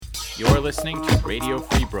You're listening to Radio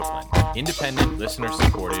Free Brooklyn, independent,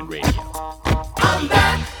 listener-supported radio. I'm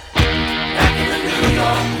back in the New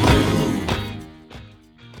York groove.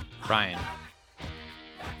 Brian.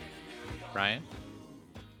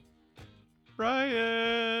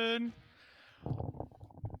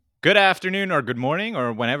 Good afternoon or good morning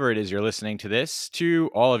or whenever it is you're listening to this, to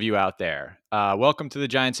all of you out there. Welcome to the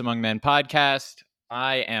Giants Among Men podcast.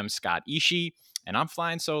 I am Scott Ishii, and I'm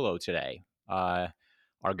flying solo today.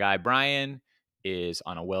 Our guy Brian is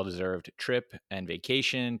on a well-deserved trip and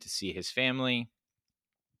vacation to see his family.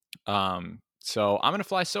 So I'm going to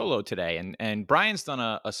fly solo today, and Brian's done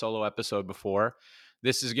a solo episode before.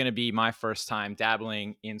 This is going to be my first time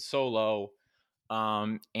dabbling in solo.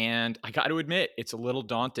 And I got to admit, it's a little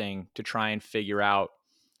daunting to try and figure out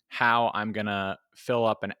how I'm going to fill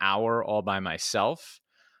up an hour all by myself.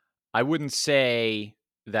 I wouldn't say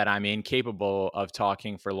that I'm incapable of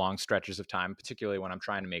talking for long stretches of time, particularly when I'm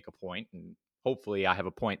trying to make a point. And hopefully I have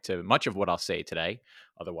a point to much of what I'll say today.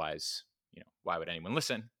 Otherwise, why would anyone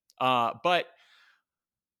listen? But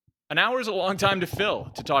an hour is a long time to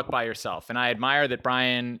fill to talk by yourself. And I admire that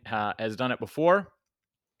Brian has done it before.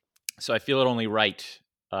 So I feel it only right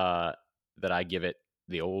that I give it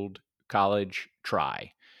the old college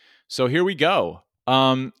try. So here we go.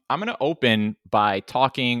 I'm going to open by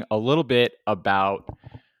talking a little bit about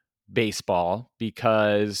baseball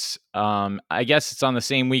because I guess it's on the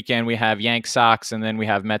same weekend. We have Yanks Sox and then we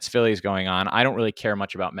have Mets Phillies going on. I don't really care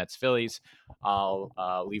much about Mets Phillies. I'll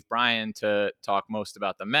leave Brian to talk most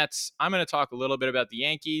about the Mets. I'm going to talk a little bit about the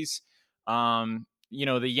Yankees. The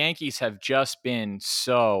Yankees have just been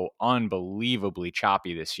so unbelievably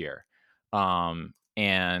choppy this year.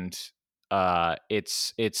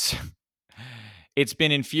 It's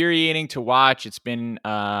been infuriating to watch. It's been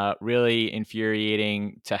really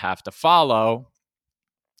infuriating to have to follow.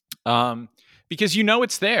 Because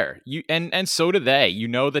it's there. And so do they.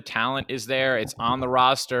 The talent is there. It's on the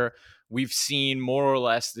roster. We've seen more or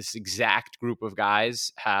less this exact group of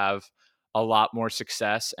guys have a lot more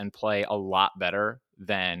success and play a lot better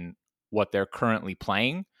than what they're currently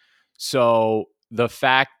playing. So the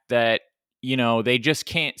fact that, they just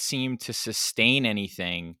can't seem to sustain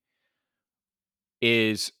anything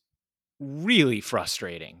is really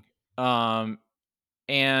frustrating. And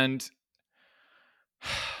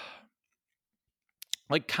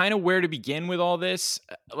kind of where to begin with all this,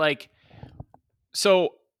 so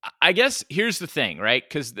I guess here's the thing, right?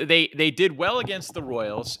 Because they did well against the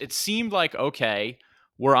Royals. It seemed like, okay,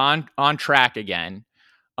 we're on track again.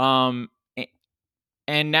 And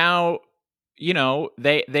now,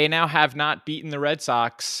 they now have not beaten the Red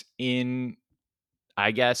Sox in,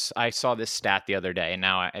 I guess I saw this stat the other day, and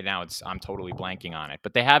now I'm totally blanking on it.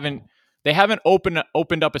 But they haven't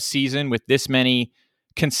opened up a season with this many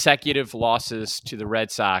consecutive losses to the Red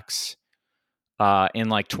Sox in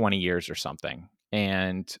 20 years or something.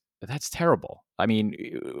 And that's terrible. I mean,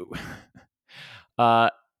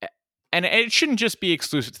 and it shouldn't just be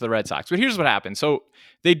exclusive to the Red Sox. But here's what happened. So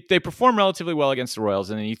they perform relatively well against the Royals,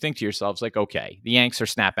 and then you think to yourselves, okay, the Yanks are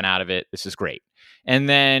snapping out of it. This is great. And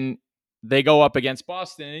then they go up against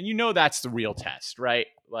Boston, and that's the real test, right?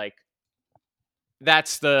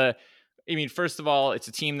 First of all, it's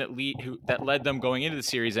a team that led them going into the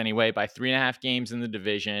series anyway by 3.5 games in the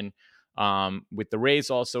division. With the Rays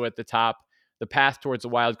also at the top, the path towards a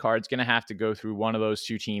wild card is going to have to go through one of those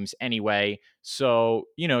two teams anyway. So,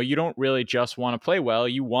 you don't really just want to play well.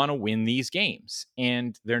 You want to win these games,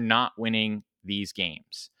 and they're not winning these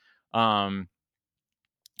games. And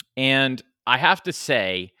I have to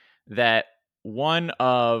say that one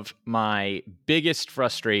of my biggest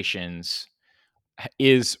frustrations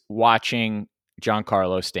is watching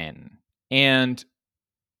Giancarlo Stanton. And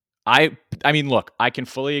I mean, look, I can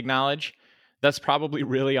fully acknowledge that's probably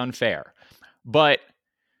really unfair. But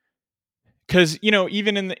because,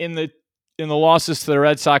 even in the losses to the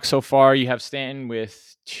Red Sox so far, you have Stanton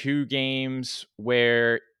with 2 games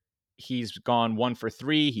where he's gone 1 for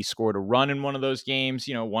 3. He scored a run in one of those games,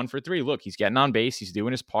 1 for 3. Look, he's getting on base. He's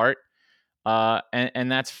doing his part.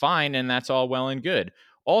 And that's fine. And that's all well and good.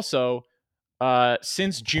 Also,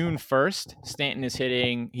 since June 1st,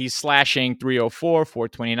 Stanton he's slashing 304,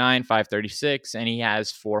 429, 536, and he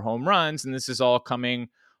has 4 home runs. And this is all coming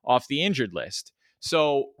off the injured list.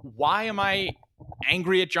 So why am I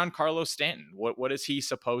angry at Giancarlo Stanton? What is he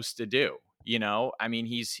supposed to do?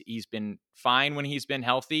 He's been fine when he's been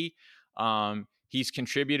healthy. He's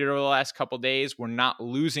contributed over the last couple of days. We're not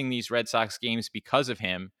losing these Red Sox games because of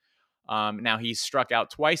him. Now he's struck out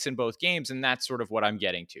twice in both games, and that's sort of what I'm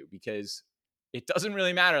getting to, because it doesn't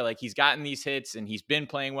really matter. He's gotten these hits and he's been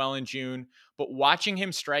playing well in June, but watching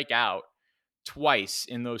him strike out twice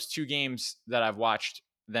in those 2 games that I've watched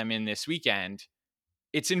them in this weekend,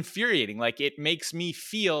 it's infuriating. Like, it makes me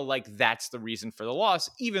feel like that's the reason for the loss,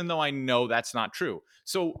 even though I know that's not true.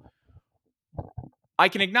 So I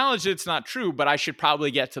can acknowledge that it's not true, but I should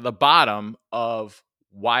probably get to the bottom of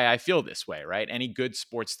why I feel this way, right? Any good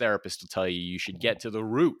sports therapist will tell you you should get to the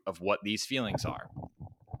root of what these feelings are.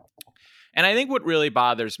 And I think what really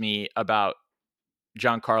bothers me about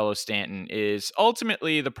Giancarlo Stanton is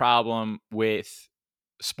ultimately the problem with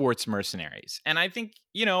sports mercenaries. And I think,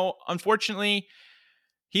 unfortunately,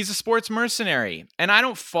 he's a sports mercenary. And I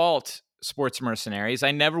don't fault sports mercenaries.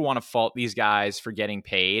 I never want to fault these guys for getting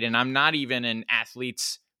paid. And I'm not even an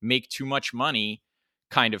athletes make too much money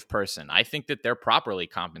kind of person. I think that they're properly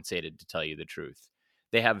compensated, to tell you the truth.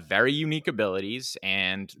 They have very unique abilities,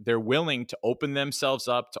 and they're willing to open themselves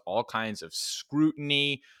up to all kinds of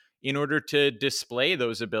scrutiny in order to display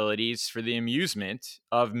those abilities for the amusement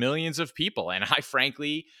of millions of people. And I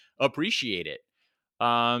frankly appreciate it.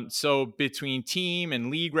 So between team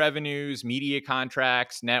and league revenues, media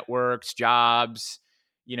contracts, networks, jobs,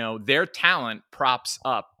 their talent props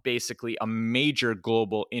up basically a major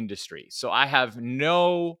global industry. So I have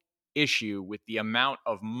no issue with the amount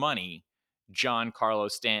of money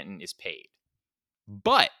Giancarlo Stanton is paid.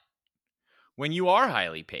 But when you are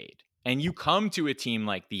highly paid and you come to a team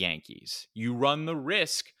like the Yankees, you run the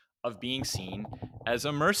risk of being seen as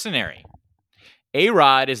a mercenary.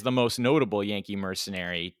 A-Rod is the most notable Yankee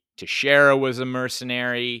mercenary. Teixeira was a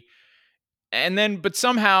mercenary. But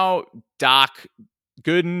somehow Doc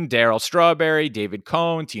Gooden, Darryl Strawberry, David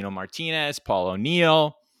Cone, Tino Martinez, Paul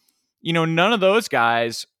O'Neill, none of those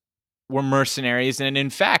guys were mercenaries. And in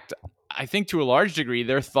fact, I think to a large degree,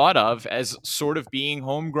 they're thought of as sort of being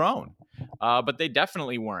homegrown. But they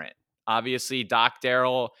definitely weren't. Obviously, Doc,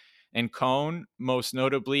 Darryl, and Cone most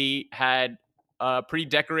notably had pretty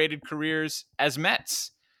decorated careers as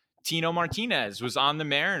Mets. Tino Martinez was on the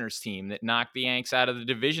Mariners team that knocked the Yanks out of the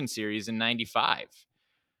division series in 95.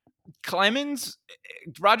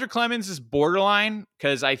 Roger Clemens is borderline,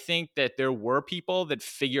 because I think that there were people that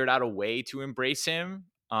figured out a way to embrace him.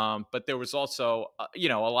 But there was also, a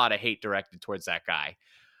lot of hate directed towards that guy.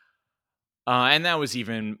 And that was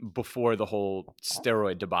even before the whole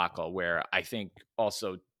steroid debacle, where I think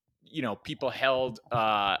also, people held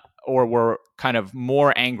or were kind of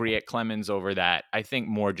more angry at Clemens over that. I think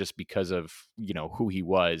more just because of, who he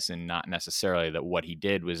was, and not necessarily that what he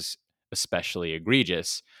did was especially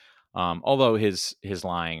egregious. Although his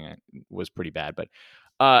lying was pretty bad. But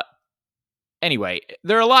anyway,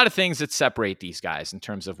 there are a lot of things that separate these guys in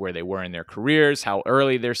terms of where they were in their careers, how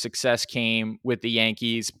early their success came with the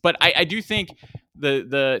Yankees. But I do think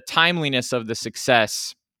the timeliness of the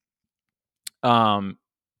success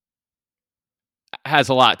has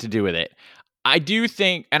a lot to do with it. I do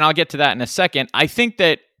think, and I'll get to that in a second, I think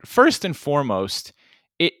that first and foremost,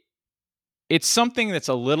 it's something that's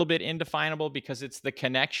a little bit indefinable, because it's the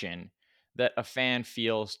connection that a fan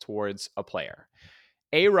feels towards a player.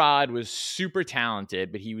 A-Rod was super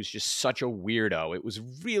talented, but he was just such a weirdo. It was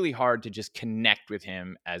really hard to just connect with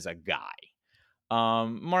him as a guy.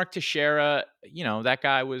 Mark Teixeira, that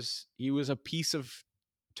guy he was a piece of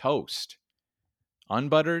toast.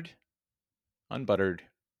 Unbuttered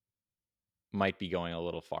might be going a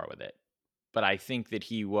little far with it, but I think that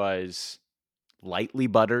he was lightly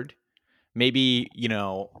buttered. Maybe,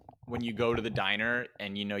 when you go to the diner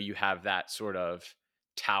and, you have that sort of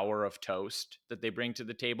tower of toast that they bring to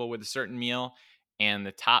the table with a certain meal, and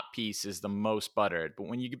the top piece is the most buttered. But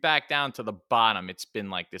when you get back down to the bottom, it's been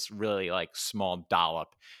like this really like small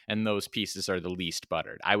dollop, and those pieces are the least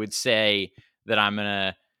buttered. I would say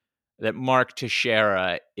that that Mark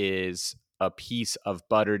Teixeira is a piece of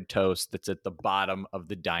buttered toast that's at the bottom of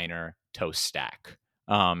the diner toast stack.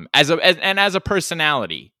 As a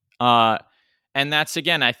personality. And that's,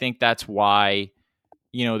 again, I think that's why,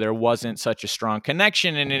 there wasn't such a strong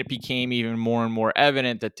connection, and it became even more and more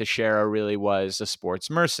evident that Teixeira really was a sports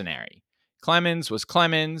mercenary. Clemens was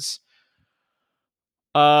Clemens.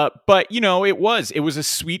 But, it was a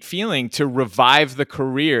sweet feeling to revive the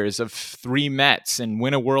careers of 3 Mets and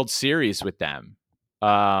win a World Series with them.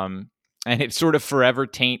 And it sort of forever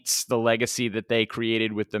taints the legacy that they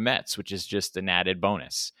created with the Mets, which is just an added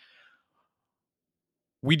bonus.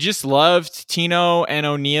 We just loved Tino and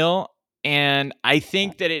O'Neill, and I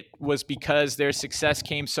think that it was because their success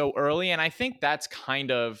came so early, and I think that's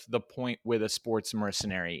kind of the point with a sports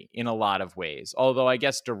mercenary in a lot of ways, although I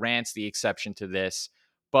guess Durant's the exception to this.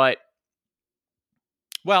 But,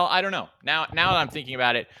 well, I don't know. Now that I'm thinking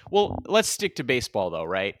about it, well, let's stick to baseball, though,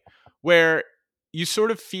 right? Where you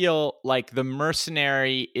sort of feel like the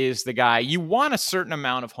mercenary is the guy. You want a certain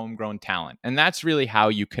amount of homegrown talent, and that's really how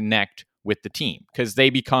you connect with the team because they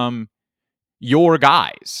become your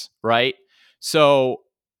guys, right? So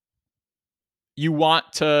you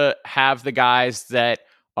want to have the guys that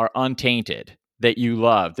are untainted, that you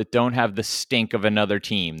love, that don't have the stink of another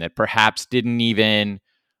team, that perhaps didn't even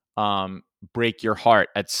break your heart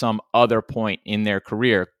at some other point in their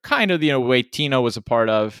career. Kind of the way Tino was a part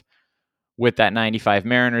of with that 95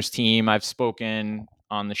 Mariners team. I've spoken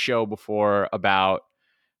on the show before about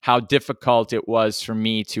how difficult it was for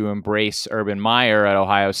me to embrace Urban Meyer at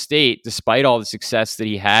Ohio State, despite all the success that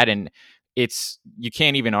he had. And you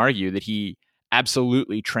can't even argue that he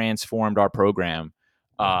absolutely transformed our program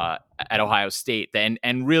at Ohio State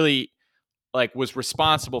and really like was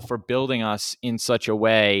responsible for building us in such a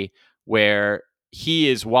way where he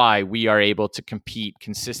is why we are able to compete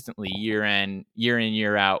consistently year in,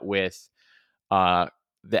 year out with uh,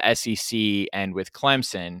 the SEC and with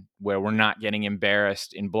Clemson, where we're not getting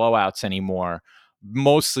embarrassed in blowouts anymore,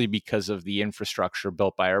 mostly because of the infrastructure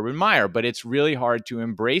built by Urban Meyer. But it's really hard to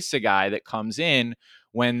embrace a guy that comes in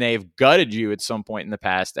when they've gutted you at some point in the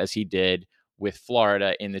past, as he did with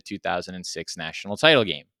Florida in the 2006 national title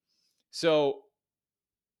game. So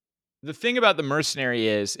the thing about the mercenary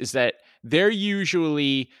is that they're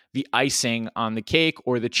usually the icing on the cake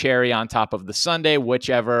or the cherry on top of the sundae,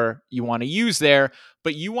 whichever you want to use there.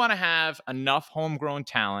 But you want to have enough homegrown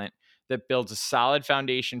talent that builds a solid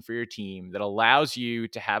foundation for your team that allows you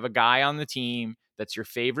to have a guy on the team that's your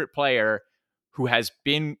favorite player who has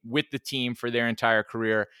been with the team for their entire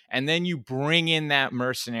career. And then you bring in that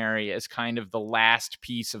mercenary as kind of the last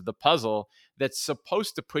piece of the puzzle that's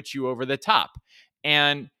supposed to put you over the top.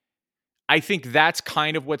 And I think that's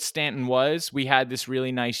kind of what Stanton was. We had this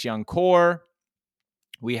really nice young core.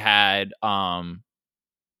 We had Aaron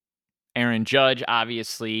Judge,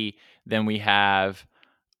 obviously. Then we have,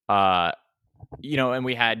 and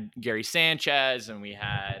we had Gary Sanchez, and we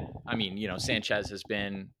had, Sanchez has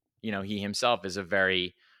been, he himself is a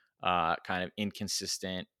very kind of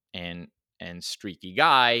inconsistent and streaky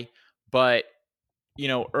guy. But,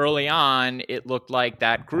 early on, it looked like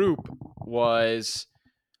that group was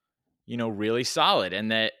really solid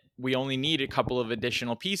and that we only need a couple of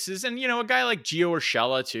additional pieces. And, a guy like Gio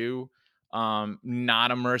Urshela too,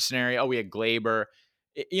 not a mercenary. Oh, we had Glaber.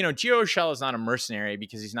 Gio Urshela is not a mercenary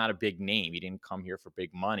because he's not a big name. He didn't come here for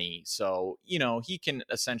big money. So, he can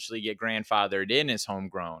essentially get grandfathered in as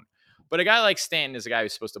homegrown. But a guy like Stanton is a guy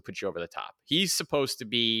who's supposed to put you over the top. He's supposed to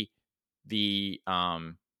be the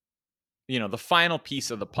the final piece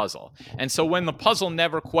of the puzzle. And so when the puzzle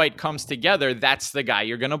never quite comes together, that's the guy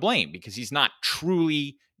you're going to blame because he's not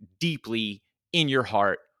truly, deeply in your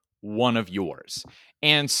heart, one of yours.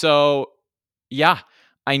 And so, yeah,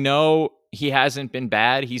 I know he hasn't been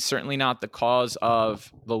bad. He's certainly not the cause of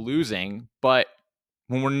the losing, but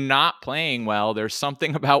when we're not playing well, there's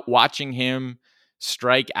something about watching him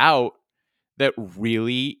strike out that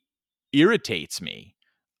really irritates me.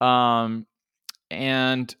 And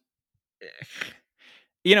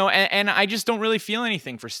and I just don't really feel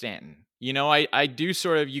anything for Stanton. I do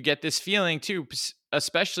sort of, you get this feeling too,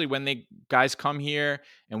 especially when the guys come here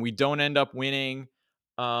and we don't end up winning.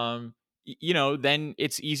 Then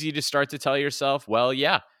it's easy to start to tell yourself, well,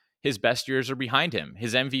 yeah, his best years are behind him.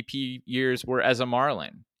 His MVP years were as a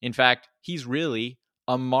Marlin. In fact, he's really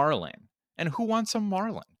a Marlin. And who wants a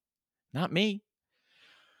Marlin? Not me.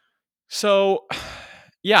 So,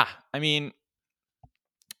 yeah, I mean,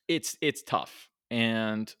 it's tough.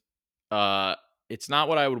 And it's not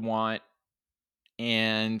what I would want.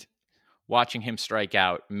 And watching him strike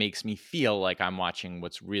out makes me feel like I'm watching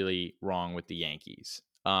what's really wrong with the Yankees.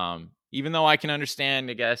 Even though I can understand,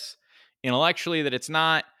 I guess, intellectually that it's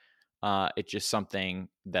not, it's just something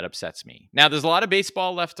that upsets me. Now, there's a lot of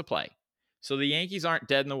baseball left to play. So the Yankees aren't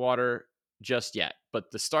dead in the water just yet.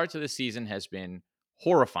 But the start to the season has been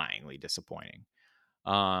horrifyingly disappointing.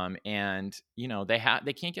 And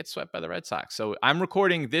they can't get swept by the Red Sox. So I'm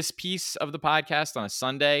recording this piece of the podcast on a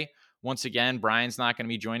Sunday. Once again, Brian's not going to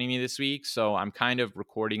be joining me this week, so I'm kind of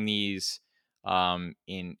recording these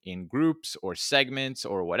in groups or segments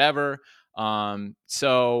or whatever.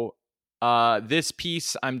 So this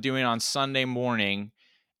piece I'm doing on Sunday morning,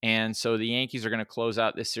 and so the Yankees are going to close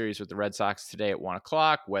out this series with the Red Sox today at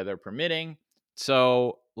 1:00, weather permitting.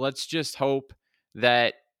 So let's just hope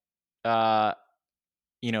that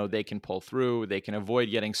they can pull through, they can avoid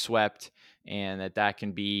getting swept, and that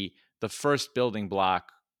can be the first building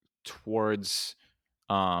block towards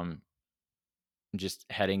just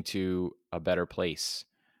heading to a better place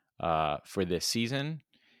for this season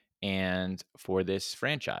and for this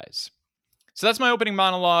franchise. So that's my opening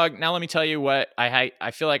monologue. Now let me tell you what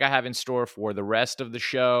I feel like I have in store for the rest of the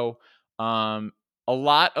show. A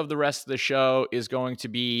lot of the rest of the show is going to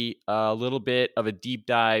be a little bit of a deep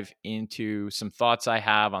dive into some thoughts I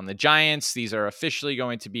have on the Giants. These are officially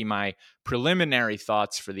going to be my preliminary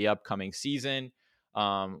thoughts for the upcoming season.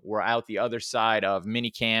 We're out the other side of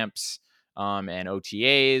mini camps and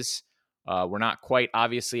OTAs. We're not quite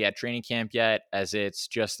obviously at training camp yet, as it's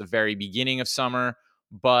just the very beginning of summer,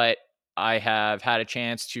 but I have had a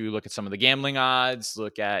chance to look at some of the gambling odds,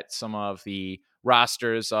 look at some of the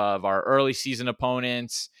rosters of our early season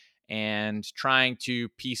opponents, and trying to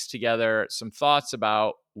piece together some thoughts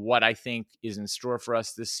about what I think is in store for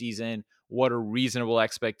us this season. What are reasonable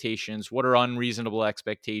expectations? What are unreasonable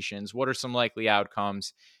expectations? What are some likely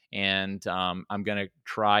outcomes? And I'm going to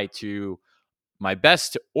try to my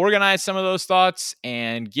best to organize some of those thoughts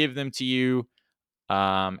and give them to you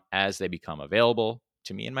as they become available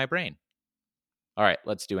to me in my brain. All right,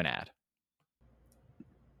 let's do an ad.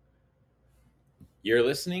 You're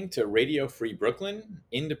listening to Radio Free Brooklyn,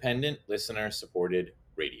 independent listener supported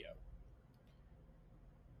radio.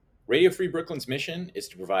 Radio Free Brooklyn's mission is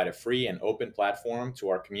to provide a free and open platform to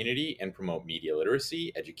our community and promote media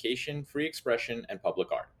literacy, education, free expression, and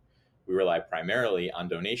public art. We rely primarily on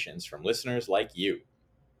donations from listeners like you.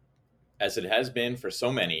 As it has been for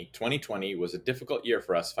so many, 2020 was a difficult year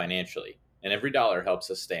for us financially, and every dollar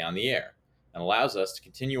helps us stay on the air and allows us to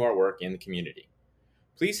continue our work in the community.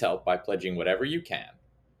 Please help by pledging whatever you can.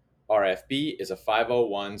 RFB is a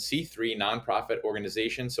 501c3 nonprofit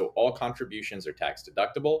organization, so all contributions are tax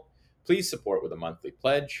deductible. Please support with a monthly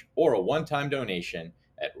pledge or a one-time donation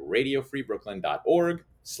at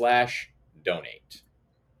radiofreebrooklyn.org/donate.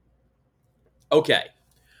 Okay,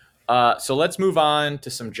 so let's move on to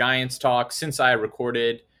some Giants talk. Since I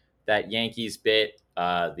recorded that Yankees bit,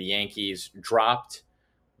 the Yankees dropped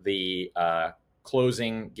the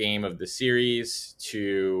closing game of the series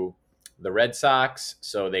to the Red Sox,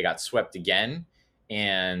 so they got swept again.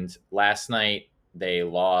 And last night they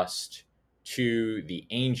lost to the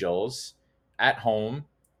Angels at home,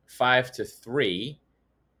 5-3.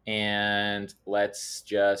 And let's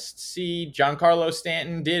just see. Giancarlo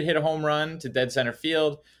Stanton did hit a home run to dead center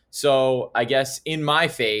field. So I guess in my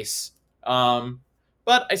face, but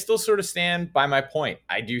I still sort of stand by my point.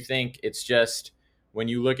 I do think it's just when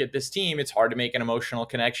you look at this team, it's hard to make an emotional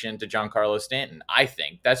connection to Giancarlo Stanton. I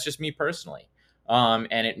think that's just me personally.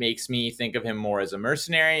 And it makes me think of him more as a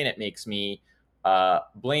mercenary, and it makes me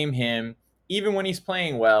blame him, even when he's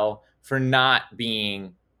playing well, for not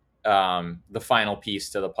being the final piece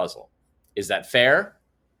to the puzzle. Is that fair?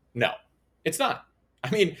 No, it's not. I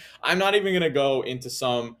mean, I'm not even going to go into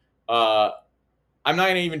some I'm not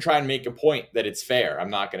going to even try and make a point that it's fair.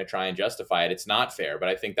 I'm not going to try and justify it. It's not fair, but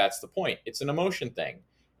I think that's the point. It's an emotion thing.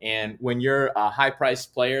 And when you're a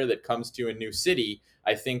high-priced player that comes to a new city,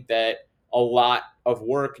 I think that a lot of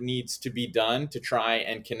work needs to be done to try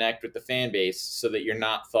and connect with the fan base so that you're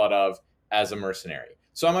not thought of as a mercenary.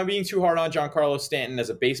 So am I being too hard on Giancarlo Stanton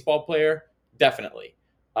as a baseball player? Definitely.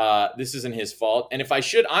 This isn't his fault. And if I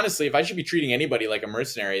should be treating anybody like a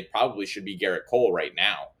mercenary, it probably should be Garrett Cole right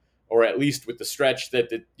now. Or at least with the stretch that,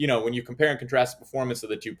 when you compare and contrast the performance of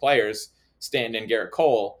the two players, Stanton and Garrett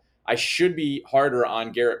Cole, I should be harder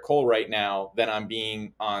on Garrett Cole right now than I'm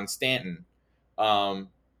being on Stanton. But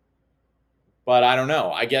I don't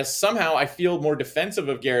know. I guess somehow I feel more defensive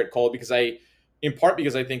of Garrett Cole because I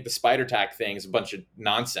think the spider tack thing is a bunch of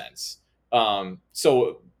nonsense.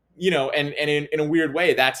 So, and in a weird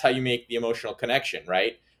way, that's how you make the emotional connection,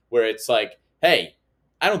 right? Where it's like, hey,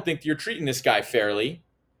 I don't think you're treating this guy fairly.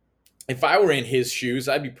 If I were in his shoes,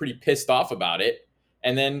 I'd be pretty pissed off about it.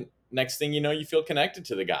 And then next thing you know, you feel connected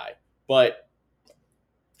to the guy.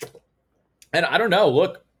 And I don't know,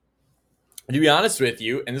 look, to be honest with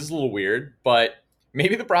you, and this is a little weird, but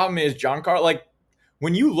maybe the problem is Giancarlo, like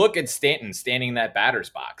when you look at Stanton standing in that batter's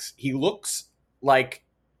box, he looks like,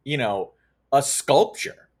 a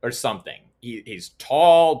sculpture or something. He's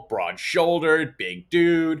tall, broad-shouldered, big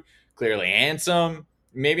dude, clearly handsome.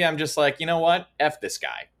 Maybe I'm just like, you know what? F this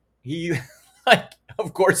guy. He,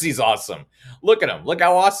 of course he's awesome. Look at him. Look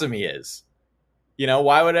how awesome he is.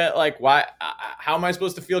 Why how am I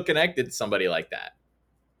supposed to feel connected to somebody like that?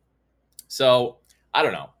 So, I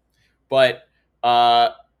don't know. But,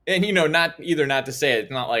 and not to say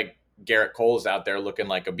it's not like Garrett Cole's out there looking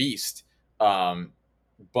like a beast.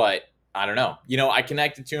 But I don't know. I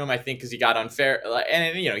connected to him, I think, because he got unfair.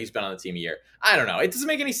 And, he's been on the team a year. I don't know. It doesn't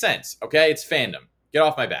make any sense. Okay. It's fandom. Get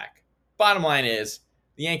off my back. Bottom line is,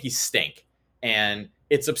 the Yankees stink, and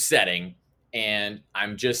it's upsetting, and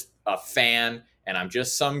I'm just a fan, and I'm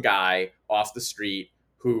just some guy off the street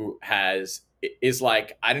who is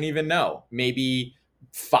like, I don't even know, maybe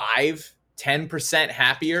 5-10%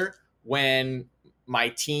 happier when my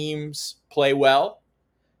teams play well.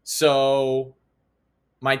 So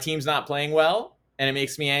my team's not playing well and it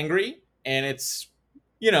makes me angry, and it's,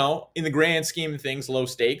 in the grand scheme of things, low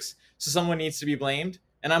stakes. So someone needs to be blamed,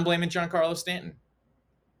 and I'm blaming Giancarlo Stanton.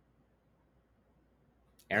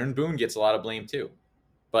 Aaron Boone gets a lot of blame too,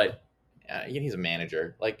 but he's a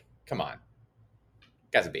manager. Like, come on,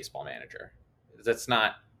 guy's a baseball manager.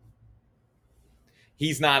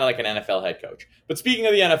 He's not like an NFL head coach. But speaking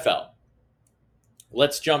of the NFL,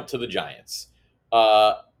 let's jump to the Giants.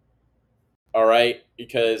 All right,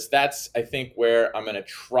 because that's, I think, where I'm going to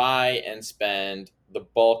try and spend the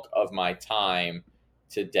bulk of my time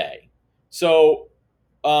today. So,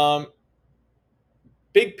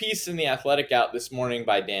 big piece in The Athletic out this morning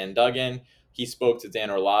by Dan Duggan. He spoke to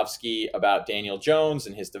Dan Orlovsky about Daniel Jones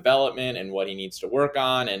and his development and what he needs to work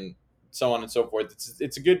on and so on and so forth.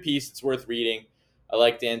 It's a good piece. It's worth reading. I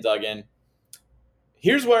like Dan Duggan.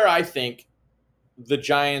 Here's where I think the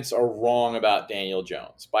Giants are wrong about Daniel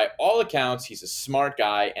Jones. By all accounts, he's a smart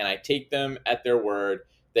guy, and I take them at their word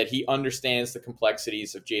that he understands the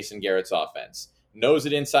complexities of Jason Garrett's offense, knows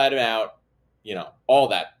it inside and out, all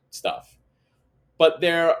that stuff. But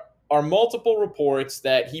there are multiple reports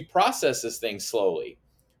that he processes things slowly,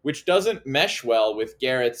 which doesn't mesh well with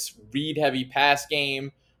Garrett's read-heavy pass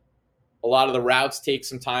game. A lot of the routes take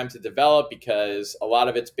some time to develop because a lot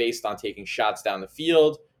of it's based on taking shots down the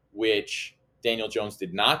field, which Daniel Jones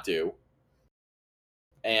did not do.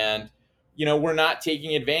 And, we're not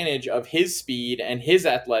taking advantage of his speed and his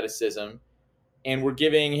athleticism, and we're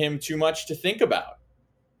giving him too much to think about.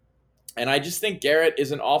 And I just think Garrett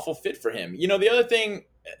is an awful fit for him. The other thing,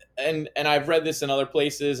 and I've read this in other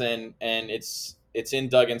places, and it's in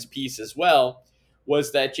Duggan's piece as well,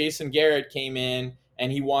 was that Jason Garrett came in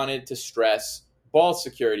and he wanted to stress ball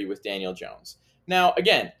security with Daniel Jones. Now,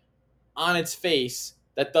 again, on its face,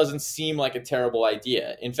 that doesn't seem like a terrible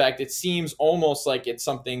idea. In fact, it seems almost like it's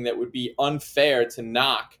something that would be unfair to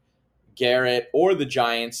knock Garrett or the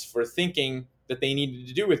Giants for thinking that they needed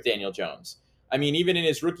to do with Daniel Jones. I mean, even in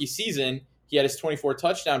his rookie season, he had his 24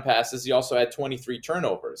 touchdown passes. He also had 23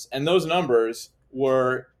 turnovers. And those numbers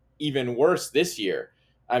were even worse this year.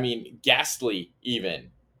 I mean, ghastly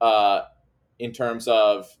even in terms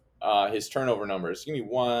of his turnover numbers. Give me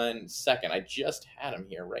 1 second. I just had him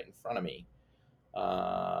here right in front of me.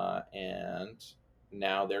 And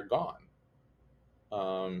now they're gone.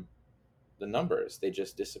 The numbers, they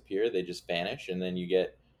just disappear. They just vanish. And then you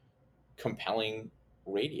get compelling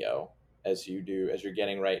radio as you're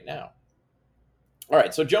getting right now. All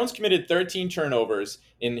right, so Jones committed 13 turnovers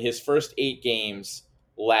in his first 8 games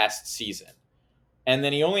last season. And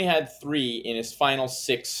then he only had 3 in his final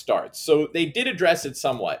 6 starts. So they did address it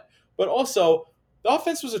somewhat. But also, the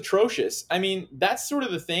offense was atrocious. I mean, that's sort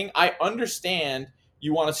of the thing. I understand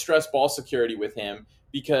you want to stress ball security with him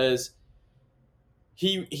because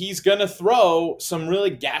he's going to throw some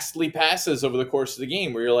really ghastly passes over the course of the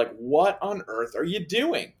game where you're like, what on earth are you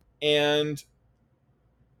doing? And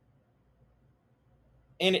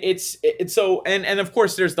it's so, and of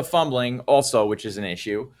course there's the fumbling also, which is an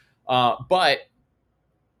issue. But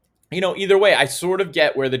either way, I sort of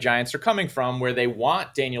get where the Giants are coming from, where they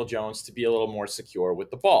want Daniel Jones to be a little more secure with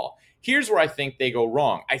the ball. Here's where I think they go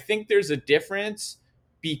wrong. I think there's a difference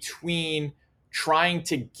between trying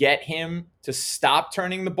to get him to stop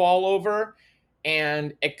turning the ball over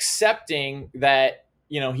and accepting that,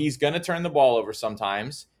 he's going to turn the ball over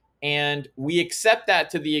sometimes. And we accept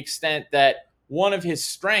that to the extent that one of his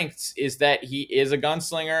strengths is that he is a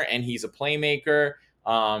gunslinger and he's a playmaker.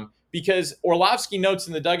 Because Orlovsky notes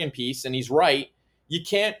in the Duggan piece, and he's right, you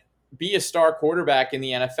can't be a star quarterback in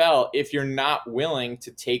the NFL if you're not willing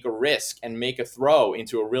to take a risk and make a throw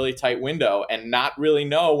into a really tight window and not really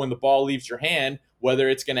know when the ball leaves your hand whether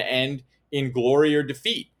it's going to end in glory or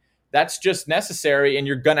defeat. That's just necessary, and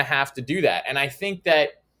you're going to have to do that. And I think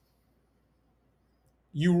that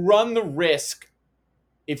you run the risk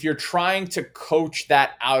if you're trying to coach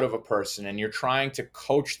that out of a person and you're trying to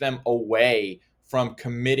coach them away from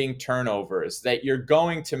committing turnovers, that you're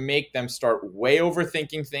going to make them start way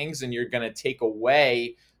overthinking things, and you're going to take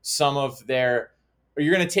away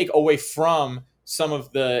you're going to take away from some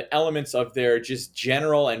of the elements of their just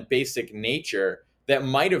general and basic nature that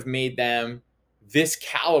might have made them this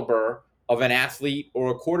caliber of an athlete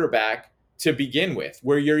or a quarterback to begin with,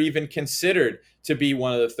 where you're even considered to be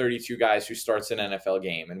one of the 32 guys who starts an NFL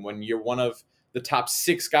game. And when you're one of the top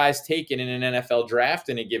 6 guys taken in an NFL draft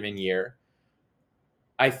in a given year,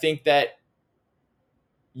 I think that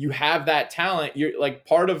you have that talent. You're like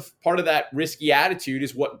part of that risky attitude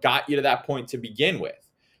is what got you to that point to begin with.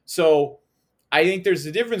 So I think there's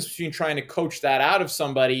a difference between trying to coach that out of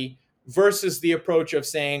somebody versus the approach of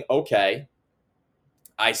saying, okay,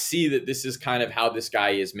 I see that this is kind of how this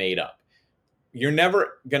guy is made up. You're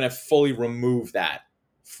never going to fully remove that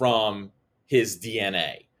from his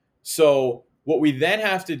DNA. So what we then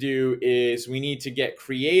have to do is we need to get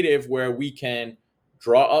creative where we can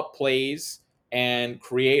draw up plays and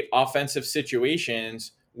create offensive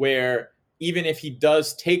situations where even if he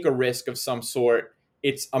does take a risk of some sort,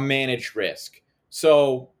 it's a managed risk.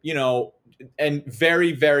 So, and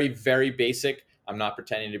very, very, very basic. I'm not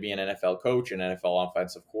pretending to be an NFL coach, an NFL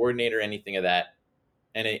offensive coordinator, anything of that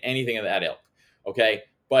ilk. Okay.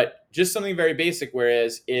 But just something very basic.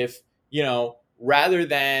 Whereas if, rather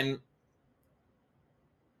than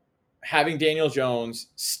having Daniel Jones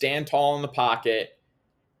stand tall in the pocket,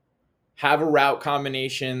 have a route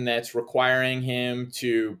combination that's requiring him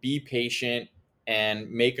to be patient and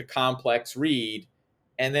make a complex read,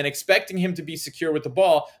 and then expecting him to be secure with the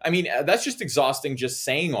ball. I mean, that's just exhausting just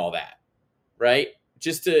saying all that, right?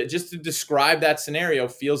 Just to describe that scenario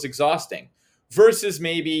feels exhausting versus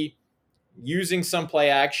maybe using some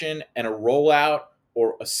play action and a rollout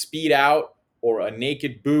or a speed out or a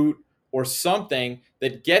naked boot or something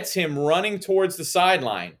that gets him running towards the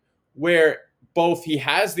sideline where both he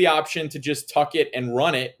has the option to just tuck it and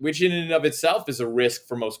run it, which in and of itself is a risk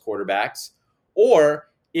for most quarterbacks, or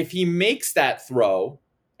if he makes that throw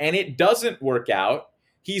and it doesn't work out,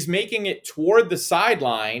 he's making it toward the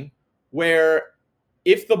sideline where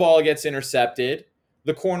if the ball gets intercepted,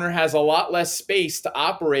 the corner has a lot less space to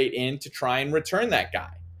operate in to try and return that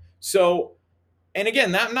guy. So, and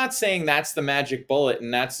again, I'm not saying that's the magic bullet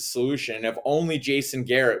and that's the solution. If only Jason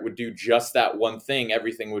Garrett would do just that one thing,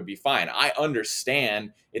 everything would be fine. I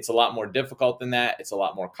understand it's a lot more difficult than that. It's a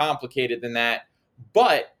lot more complicated than that.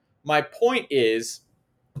 But my point is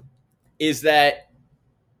that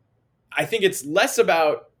I think it's less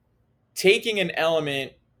about taking an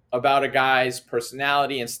element about a guy's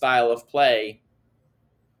personality and style of play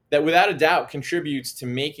that without a doubt contributes to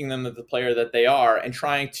making them the player that they are and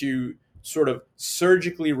trying to sort of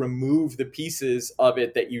surgically remove the pieces of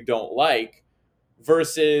it that you don't like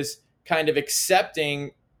versus kind of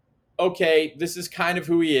accepting, okay, this is kind of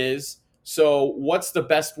who he is. So what's the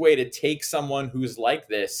best way to take someone who's like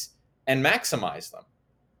this and maximize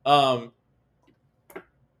them?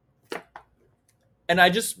 And I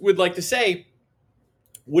just would like to say,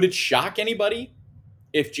 would it shock anybody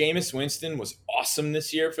if Jameis Winston was awesome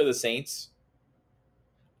this year for the Saints?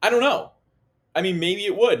 I don't know. I mean, maybe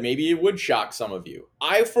it would. Maybe it would shock some of you.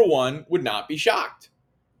 I, for one, would not be shocked.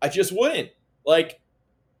 I just wouldn't. Like,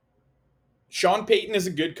 Sean Payton is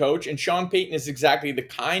a good coach, and Sean Payton is exactly the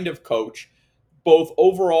kind of coach, both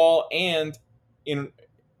overall and in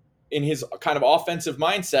his kind of offensive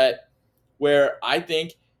mindset, where I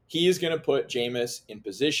think he is going to put Jameis in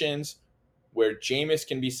positions where Jameis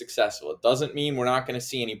can be successful. It doesn't mean we're not going to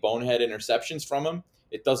see any bonehead interceptions from him.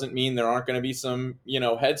 It doesn't mean there aren't going to be some,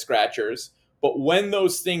 head scratchers. But when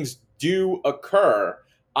those things do occur,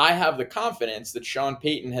 I have the confidence that Sean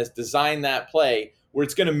Payton has designed that play where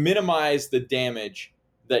it's going to minimize the damage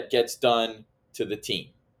that gets done to the team.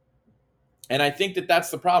 And I think that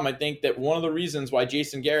that's the problem. I think that one of the reasons why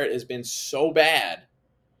Jason Garrett has been so bad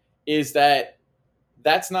is that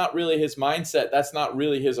that's not really his mindset. That's not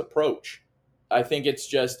really his approach. I think it's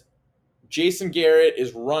just Jason Garrett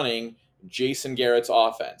is running Jason Garrett's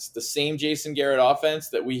offense. The same Jason Garrett offense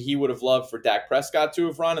that he would have loved for Dak Prescott to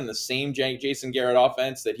have run, and the same Jason Garrett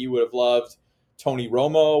offense that he would have loved Tony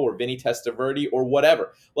Romo or Vinny Testaverde or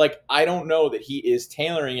whatever. Like, I don't know that he is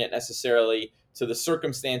tailoring it necessarily to the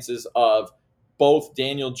circumstances of both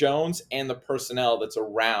Daniel Jones and the personnel that's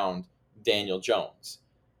around Daniel Jones.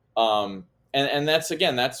 And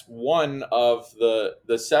that's one of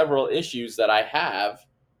the several issues that I have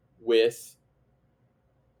with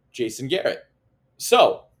Jason Garrett.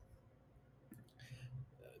 So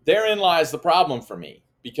therein lies the problem for me,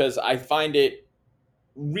 because I find it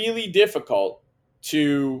really difficult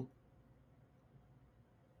to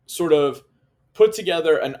sort of put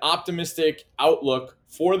together an optimistic outlook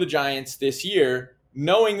for the Giants this year,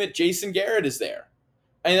 knowing that Jason Garrett is there.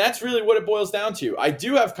 And that's really what it boils down to. I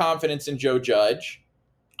do have confidence in Joe Judge.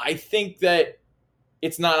 I think that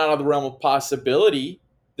it's not out of the realm of possibility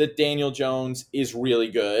that Daniel Jones is really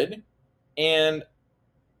good. And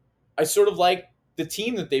I sort of like the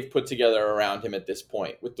team that they've put together around him at this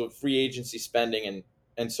point with the free agency spending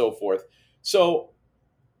and so forth. So,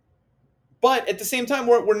 but at the same time,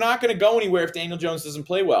 we're not going to go anywhere if Daniel Jones doesn't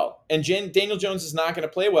play well. And Daniel Jones is not going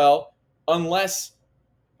to play well unless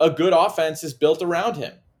a good offense is built around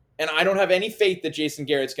him. And I don't have any faith that Jason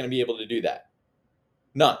Garrett's going to be able to do that.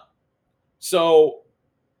 None. So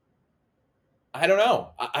I don't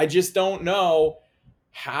know. I just don't know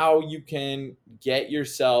how you can get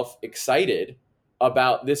yourself excited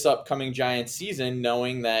about this upcoming Giants season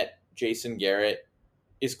knowing that Jason Garrett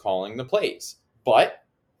is calling the plays. But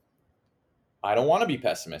I don't want to be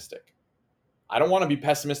pessimistic. I don't want to be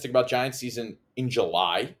pessimistic about Giants season in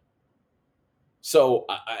July. So,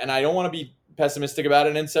 and I don't want to be pessimistic about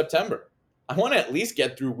it in September. I want to at least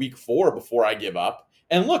get through week 4 before I give up.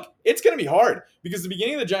 And look, it's going to be hard because the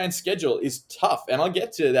beginning of the Giants schedule is tough. And I'll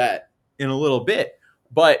get to that in a little bit.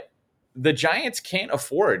 But the Giants can't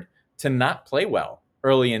afford to not play well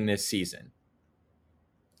early in this season.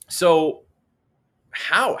 So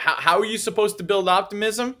how are you supposed to build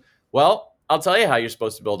optimism? Well, I'll tell you how you're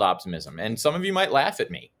supposed to build optimism. And some of you might laugh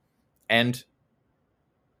at me. And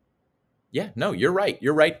yeah, no, you're right.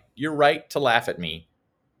 You're right to laugh at me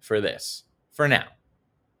for this, for now.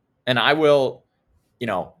 And I will,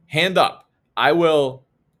 hand up. I will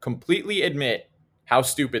completely admit how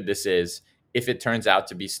stupid this is if it turns out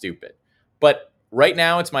to be stupid. But right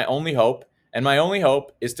now, it's my only hope. And my only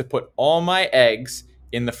hope is to put all my eggs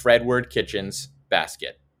in the Fredward Kitchens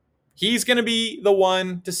basket. He's going to be the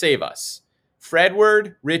one to save us.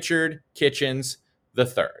 Fredward Richard Kitchens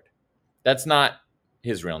III. That's not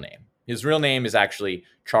his real name. His real name is actually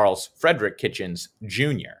Charles Frederick Kitchens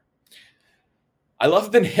Jr. I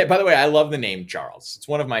love the name Charles. It's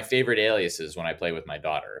one of my favorite aliases when I play with my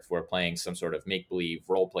daughter. If we're playing some sort of make-believe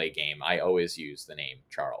role-play game, I always use the name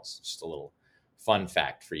Charles. Just a little fun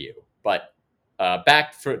fact for you. But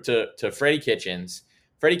back to Freddie Kitchens.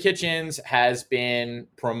 Freddie Kitchens has been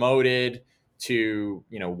promoted to,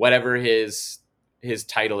 whatever his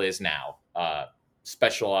title is now,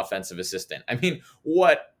 special offensive assistant. I mean,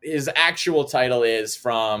 what his actual title is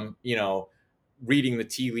from, reading the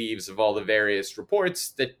tea leaves of all the various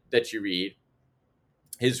reports that you read,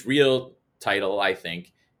 his real title, I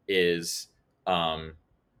think, is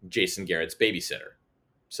Jason Garrett's babysitter.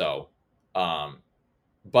 So,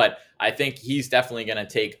 but I think he's definitely going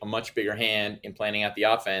to take a much bigger hand in planning out the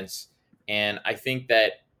offense. And I think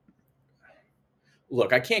that,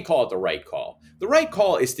 look, I can't call it the right call. The right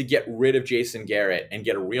call is to get rid of Jason Garrett and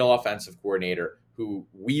get a real offensive coordinator who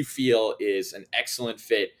we feel is an excellent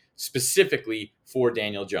fit specifically for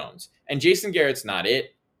Daniel Jones. And Jason Garrett's not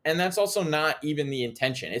it. And that's also not even the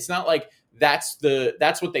intention. It's not like that's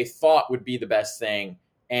what they thought would be the best thing,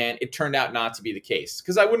 and it turned out not to be the case.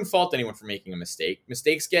 Because I wouldn't fault anyone for making a mistake.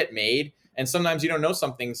 Mistakes get made, and sometimes you don't know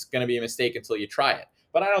something's going to be a mistake until you try it.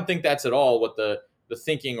 But I don't think that's at all what the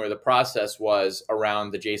thinking or the process was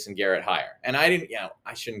around the Jason Garrett hire. And I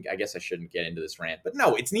guess I shouldn't get into this rant, but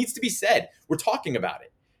no, it needs to be said. We're talking about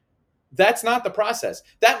it. That's not the process.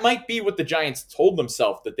 That might be what the Giants told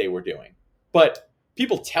themselves that they were doing. But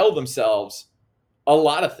people tell themselves a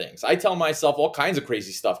lot of things. I tell myself all kinds of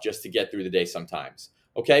crazy stuff just to get through the day sometimes.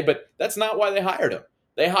 Okay, but that's not why they hired him.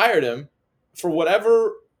 They hired him for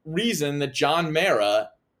whatever reason that John Mara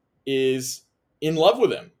is in love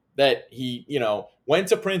with him. That he, went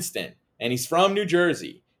to Princeton and he's from New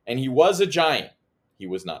Jersey and he was a Giant. He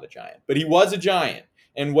was not a Giant, but he was a Giant.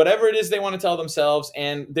 And whatever it is they want to tell themselves,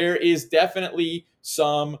 and there is definitely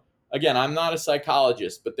some, again, I'm not a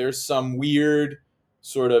psychologist, but there's some weird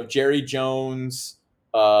sort of Jerry Jones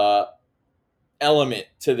element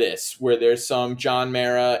to this, where there's some John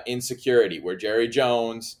Mara insecurity, where Jerry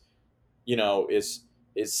Jones,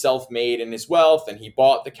 is self-made in his wealth, and he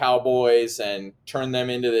bought the Cowboys and turned them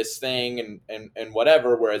into this thing and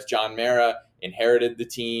whatever, whereas John Mara inherited the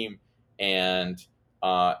team, and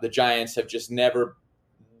the Giants have just never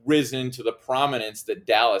risen to the prominence that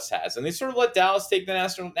Dallas has. And they sort of let Dallas take the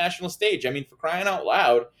national stage. I mean, for crying out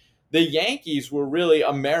loud, the Yankees were really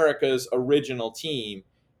America's original team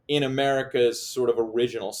in America's sort of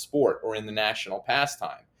original sport, or in the national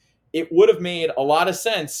pastime. It would have made a lot of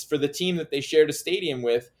sense for the team that they shared a stadium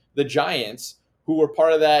with, the Giants, who were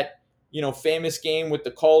part of that, famous game with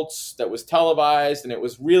the Colts that was televised, and it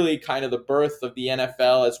was really kind of the birth of the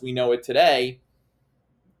NFL as we know it today.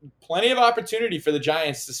 Plenty of opportunity for the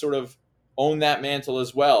Giants to sort of own that mantle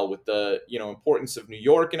as well, with the importance of New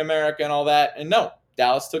York in America and all that. And no,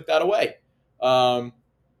 Dallas took that away.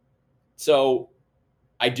 So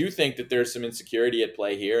I do think that there's some insecurity at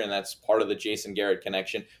play here, and that's part of the Jason Garrett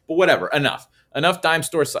connection. But whatever, enough dime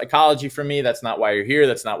store psychology for me. That's not why you're here.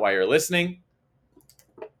 That's not why you're listening.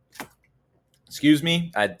 Excuse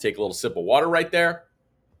me. I had to take a little sip of water right there.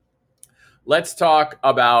 Let's talk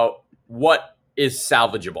about what is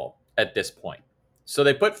salvageable at this point. So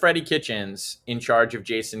they put Freddie Kitchens in charge of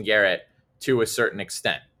Jason Garrett to a certain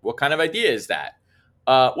extent. What kind of idea is that?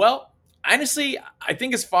 Well, honestly, I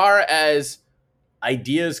think as far as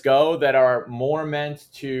ideas go that are more meant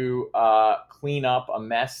to clean up a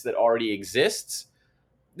mess that already exists,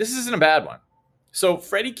 this isn't a bad one. So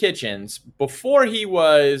Freddie Kitchens, before he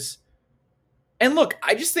was, and look,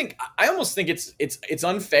 I almost think it's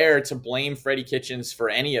unfair to blame Freddie Kitchens for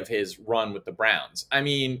any of his run with the Browns. I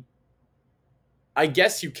mean, I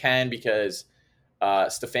guess you can because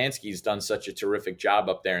Stefanski's done such a terrific job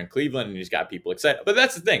up there in Cleveland, and he's got people excited. But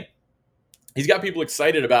that's the thing. He's got people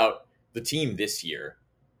excited about the team this year,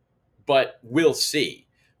 but we'll see.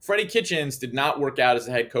 Freddie Kitchens did not work out as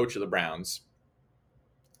the head coach of the Browns.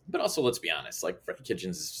 But also, let's be honest, like Freddie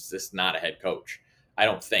Kitchens is just not a head coach. I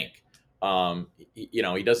don't think.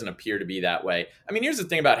 He doesn't appear to be that way. I mean, here's the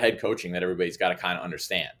thing about head coaching that everybody's got to kind of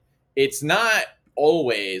understand. It's not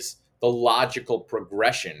always the logical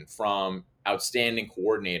progression from outstanding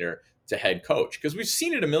coordinator to head coach, because we've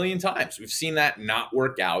seen it a million times. We've seen that not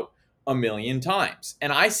work out a million times.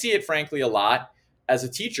 And I see it, frankly, a lot as a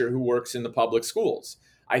teacher who works in the public schools.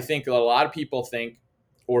 I think that a lot of people think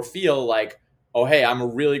or feel like, oh, hey, I'm a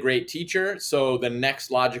really great teacher, so the next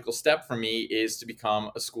logical step for me is to become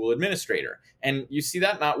a school administrator. And you see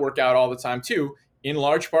that not work out all the time, too, in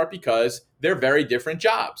large part because they're very different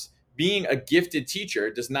jobs. Being a gifted teacher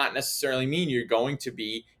does not necessarily mean you're going to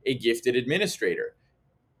be a gifted administrator.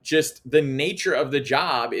 Just the nature of the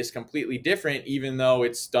job is completely different, even though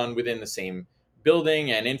it's done within the same building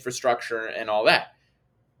and infrastructure and all that.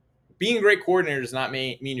 Being a great coordinator does not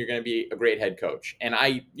mean you're going to be a great head coach. And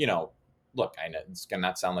look, I know it's going to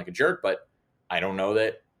not sound like a jerk, but I don't know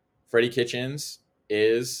that Freddie Kitchens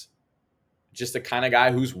is just the kind of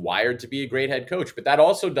guy who's wired to be a great head coach. But that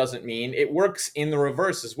also doesn't mean it works in the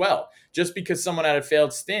reverse as well. Just because someone had a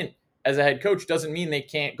failed stint as a head coach doesn't mean they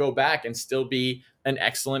can't go back and still be an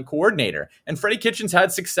excellent coordinator. And Freddie Kitchens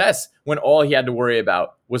had success when all he had to worry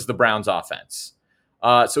about was the Browns offense.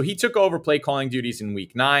 So he took over play calling duties in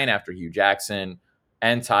week 9 after Hugh Jackson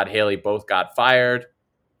and Todd Haley both got fired.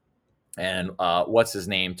 And what's his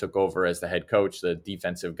name took over as the head coach, the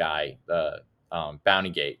defensive guy, the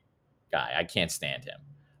Bountygate guy. I can't stand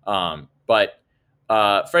him. But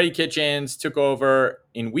Freddie Kitchens took over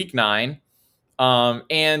in week 9.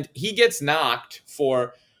 And he gets knocked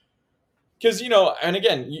for, because, and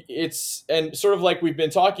again, and sort of like we've been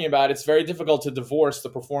talking about, it's very difficult to divorce the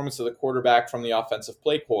performance of the quarterback from the offensive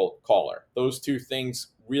play caller. Those two things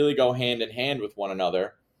really go hand in hand with one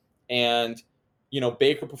another. And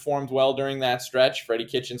Baker performed well during that stretch. Freddie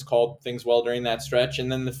Kitchens called things well during that stretch.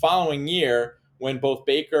 And then the following year, when both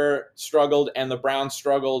Baker struggled and the Browns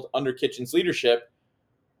struggled under Kitchens' leadership,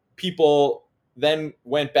 people then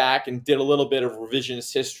went back and did a little bit of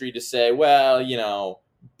revisionist history to say, well,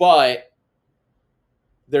 but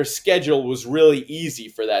their schedule was really easy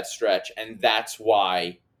for that stretch, and that's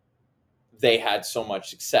why they had so much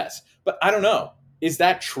success. But I don't know. Is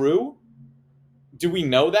that true? Do we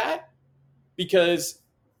know that? Because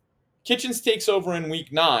Kitchens takes over in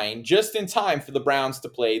week 9 just in time for the Browns to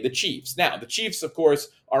play the Chiefs. Now, the Chiefs, of course,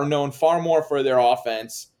 are known far more for their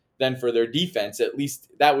offense than for their defense. At least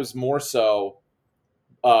that was more so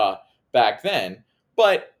back then.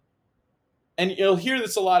 But, and you'll hear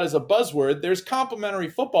this a lot as a buzzword, there's complementary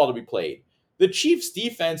football to be played. The Chiefs'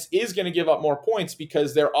 defense is going to give up more points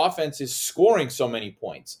because their offense is scoring so many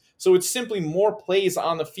points. So it's simply more plays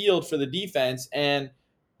on the field for the defense, and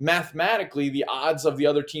mathematically, the odds of the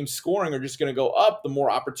other team scoring are just going to go up the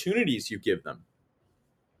more opportunities you give them.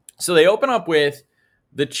 So they open up with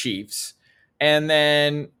the Chiefs, and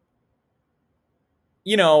then,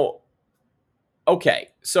 okay,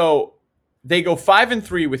 so they go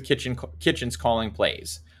 5-3 with Kitchens calling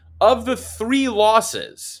plays. Of the 3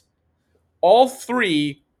 losses, all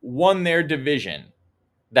 3 won their division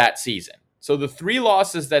that season. So the 3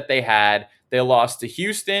 losses that they had, they lost to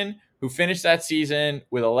Houston, who finished that season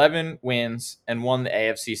with 11 wins and won the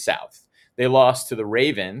AFC South. They lost to the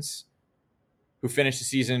Ravens, who finished the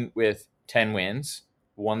season with 10 wins,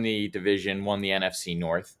 won the division, won the NFC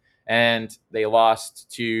North. And they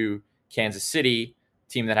lost to Kansas City,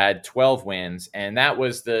 team that had 12 wins. And that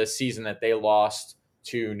was the season that they lost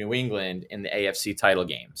to New England in the AFC title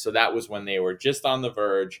game. So that was when they were just on the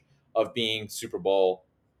verge of being Super Bowl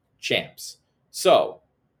champs. So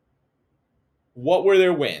what were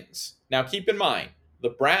their wins? Now, keep in mind, the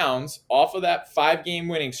Browns, off of that 5-game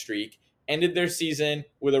winning streak, ended their season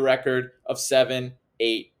with a record of 7-8-1.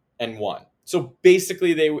 So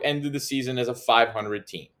basically, they ended the season as a 500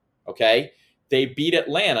 team. Okay? They beat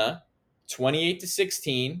Atlanta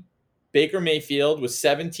 28-16. Baker Mayfield was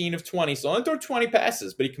 17 of 20, so only threw 20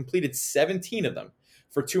 passes, but he completed 17 of them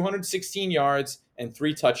for 216 yards and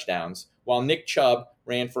 3 touchdowns, while Nick Chubb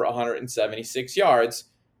ran for 176 yards.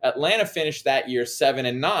 Atlanta finished that year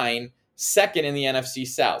 7-9, second in the NFC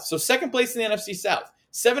South. So second place in the NFC South.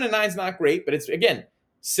 7-9 is not great, but it's, again,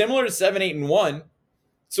 similar to 7-8-1.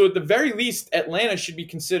 So at the very least, Atlanta should be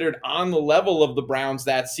considered on the level of the Browns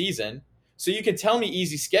that season. So you can tell me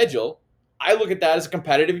easy schedule. I look at that as a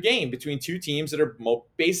competitive game between two teams that are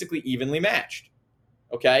basically evenly matched.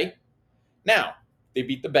 Okay? Now, they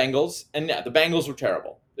beat the Bengals, and yeah, the Bengals were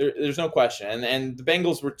terrible. There's no question. And the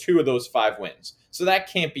Bengals were 2 of those 5 wins. So that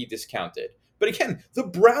can't be discounted. But again, the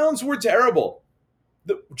Browns were terrible.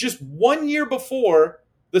 Just 1 year before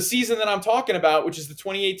the season that I'm talking about, which is the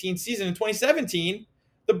 2018 season, in 2017,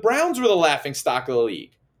 the Browns were the laughingstock of the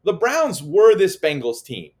league. The Browns were this Bengals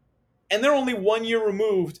team. And they're only 1 year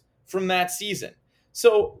removed from that season.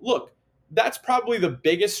 So, look, that's probably the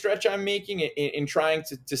biggest stretch I'm making in trying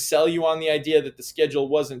to sell you on the idea that the schedule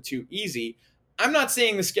wasn't too easy. I'm not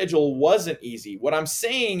saying the schedule wasn't easy. What I'm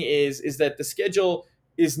saying is that the schedule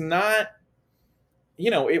is not,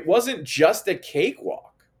 it wasn't just a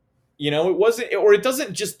cakewalk. It wasn't, or it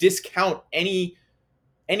doesn't just discount any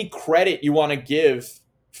credit you want to give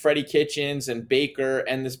Freddie Kitchens and Baker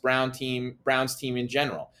and this Browns team in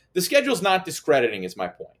general. The schedule's not discrediting, is my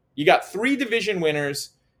point. You got 3 division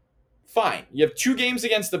winners. Fine. You have 2 games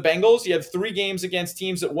against the Bengals. You have 3 games against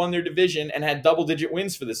teams that won their division and had double-digit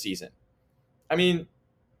wins for the season. I mean,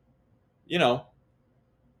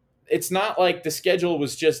 it's not like the schedule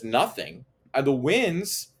was just nothing. The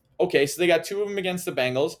wins, okay, so they got 2 of them against the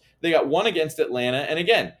Bengals. They got 1 against Atlanta. And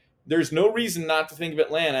again, there's no reason not to think of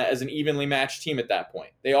Atlanta as an evenly matched team at that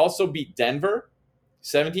point. They also beat Denver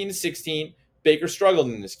 17-16. Baker struggled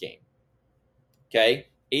in this game. Okay,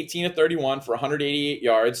 18-31 for 188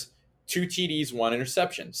 yards, 2 TDs, 1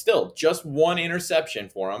 interception. Still, just 1 interception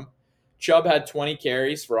for him. Chubb had 20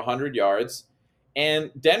 carries for 100 yards.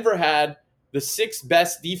 And Denver had the 6th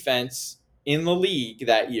best defense in the league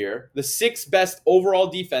that year, the 6th best overall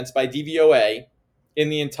defense by DVOA in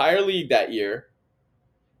the entire league that year,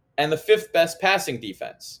 and the 5th best passing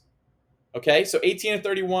defense. Okay, so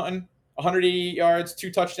 18-31, 188 yards,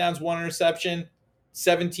 2 touchdowns, 1 interception,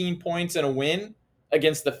 17 points, and a win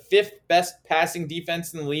against the 5th best passing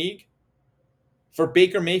defense in the league. For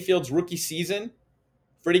Baker Mayfield's rookie season,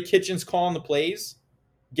 Freddie Kitchens calling the plays,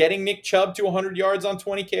 getting Nick Chubb to 100 yards on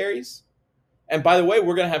 20 carries. And by the way,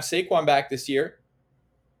 we're going to have Saquon back this year.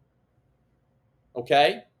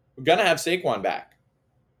 Okay? We're going to have Saquon back.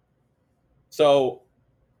 So,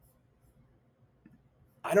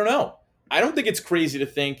 I don't know. I don't think it's crazy to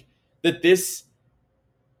think that this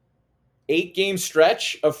 8-game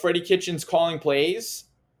stretch of Freddie Kitchens calling plays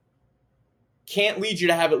can't lead you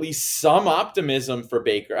to have at least some optimism for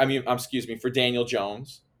for Daniel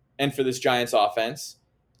Jones and for this Giants offense.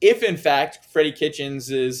 If, in fact, Freddie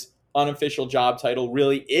Kitchens' unofficial job title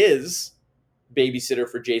really is babysitter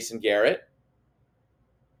for Jason Garrett.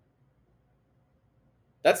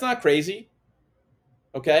 That's not crazy.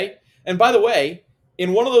 Okay? And by the way,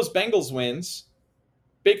 in one of those Bengals wins,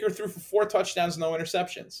 Baker threw for 4 touchdowns, no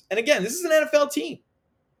interceptions. And again, this is an NFL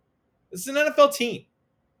team.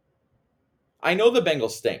 I know the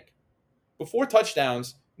Bengals stink. But 4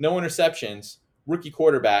 touchdowns, no interceptions, rookie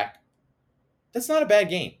quarterback, that's not a bad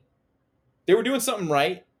game. They were doing something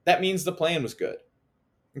right. That means the plan was good.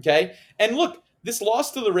 Okay? And look, this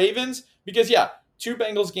loss to the Ravens, because 2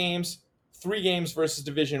 Bengals games, 3 games versus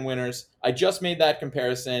division winners. I just made that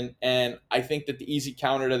comparison, and I think that the easy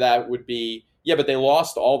counter to that would be, but they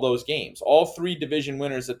lost all those games. All 3 division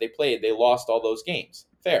winners that they played, they lost all those games.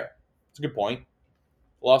 Fair. It's a good point.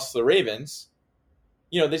 Lost to the Ravens.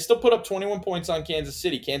 They still put up 21 points on Kansas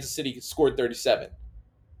City. Kansas City scored 37.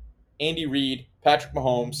 Andy Reid, Patrick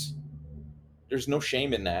Mahomes. There's no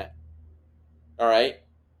shame in that. All right.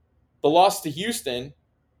 The loss to Houston,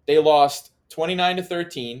 they lost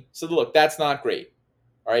 29-13. So look, that's not great.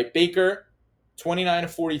 All right. Baker,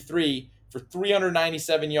 29-43 for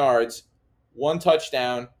 397 yards, 1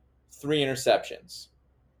 touchdown, 3 interceptions.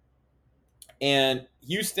 And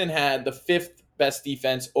Houston had the 5th best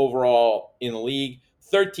defense overall in the league,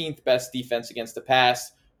 13th best defense against the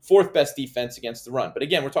pass, 4th best defense against the run. But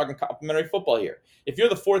again, we're talking complimentary football here. If you're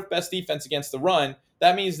the 4th best defense against the run,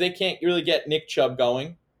 that means they can't really get Nick Chubb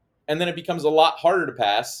going. And then it becomes a lot harder to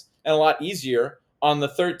pass and a lot easier on the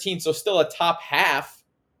 13th. So still a top half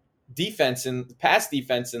defense in pass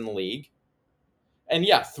defense in the league. And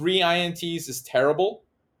 3 INTs is terrible.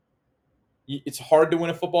 It's hard to win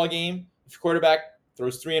a football game if your quarterback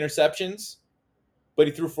throws 3 interceptions, but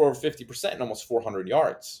he threw for over 50% and almost 400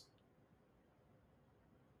 yards.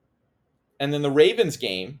 And then the Ravens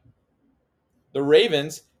game, The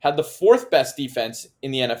Ravens had the fourth best defense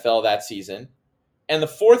in the NFL that season and the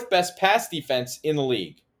fourth best pass defense in the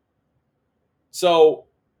league. So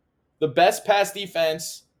the best pass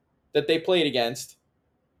defense that they played against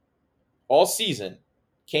all season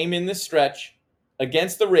came in this stretch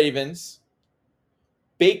against the Ravens.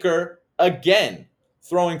 Baker again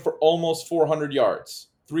throwing for almost 400 yards,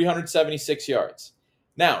 376 yards.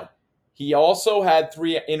 Now, he also had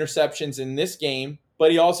 3 interceptions in this game,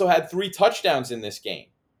 but he also had 3 touchdowns in this game.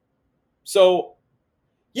 So,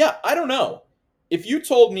 yeah, I don't know. If you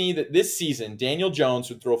told me that this season Daniel Jones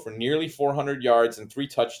would throw for nearly 400 yards and 3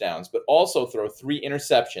 touchdowns, but also throw 3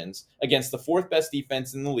 interceptions against the fourth best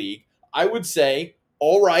defense in the league, I would say,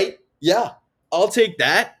 all right, yeah, I'll take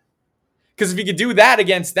that. Because if you could do that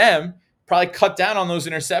against them, probably cut down on those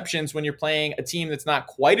interceptions when you're playing a team that's not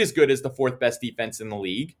quite as good as the fourth best defense in the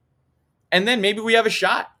league. And then maybe we have a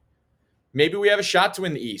shot. Maybe we have a shot to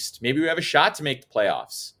win the East. Maybe we have a shot to make the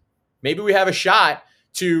playoffs. Maybe we have a shot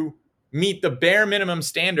to meet the bare minimum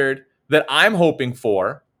standard that I'm hoping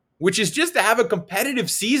for, which is just to have a competitive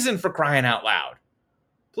season, for crying out loud.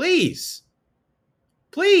 Please.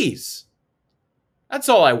 Please. That's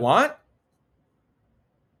all I want.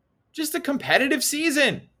 Just a competitive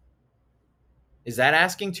season. Is that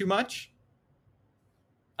asking too much?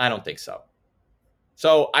 I don't think so.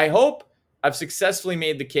 So I hope I've successfully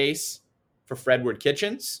made the case for Fredward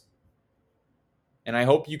Kitchens. And I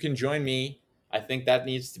hope you can join me. I think that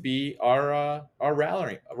needs to be our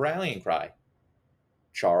rallying cry.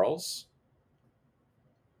 Charles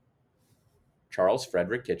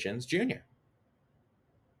Frederick Kitchens Jr.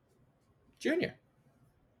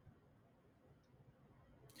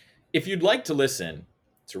 If you'd like to listen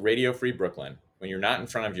to Radio Free Brooklyn when you're not in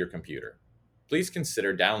front of your computer, please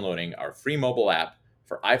consider downloading our free mobile app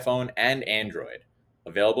for iPhone and Android,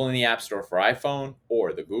 available in the App Store for iPhone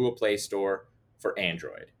or the Google Play Store for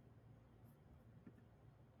Android.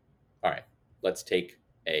 All right, let's take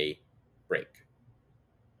a break.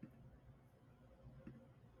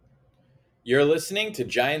 You're listening to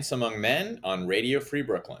Giants Among Men on Radio Free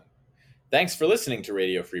Brooklyn. Thanks for listening to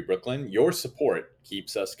Radio Free Brooklyn. Your support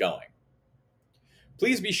keeps us going.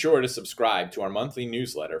 Please be sure to subscribe to our monthly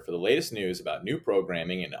newsletter for the latest news about new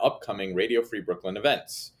programming and upcoming Radio Free Brooklyn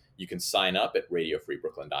events. You can sign up at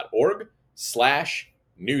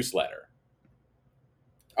radiofreebrooklyn.org/newsletter.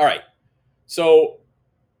 All right, so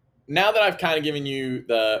now that I've kind of given you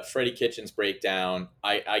the Freddie Kitchens breakdown,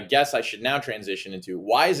 I guess I should now transition into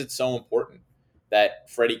why is it so important that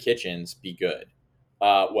Freddie Kitchens be good?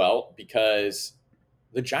 Well, because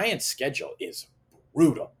the Giants' schedule is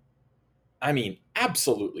brutal. I mean,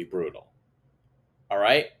 absolutely brutal. All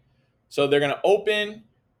right? So they're going to open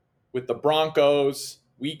with the Broncos.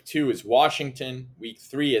 Week 2 is Washington. Week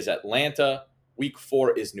 3 is Atlanta. Week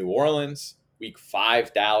 4 is New Orleans. Week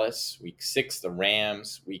 5, Dallas. Week 6, the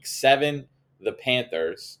Rams. Week 7, the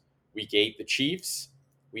Panthers. Week 8, the Chiefs.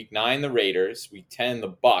 Week 9, the Raiders. Week 10, the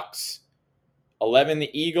Bucks. 11, the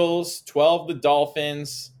Eagles. 12, the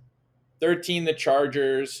Dolphins. 13, the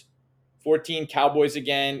Chargers. 14, Cowboys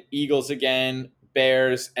again. Eagles again.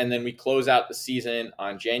 Bears. And then we close out the season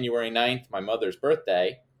on January 9th, my mother's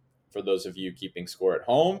birthday, for those of you keeping score at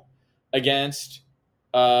home, against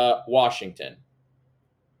Washington.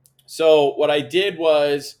 So what I did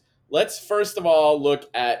was, let's first of all look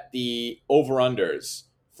at the over-unders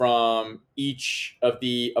from each of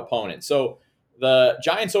the opponents. So the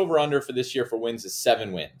Giants over-under for this year for wins is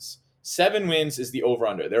 7 wins. 7 wins is the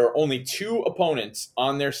over-under. There are only 2 opponents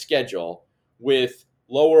on their schedule with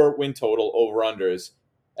lower win total over-unders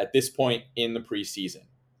at this point in the preseason.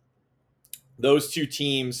 Those 2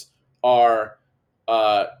 teams are,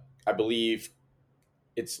 I believe,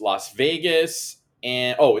 it's Las Vegas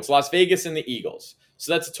and it's Las Vegas and the Eagles.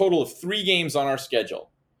 So that's a total of 3 games on our schedule.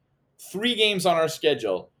 3 games on our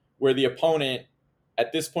schedule where the opponent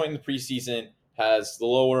at this point in the preseason has the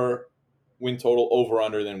lower win total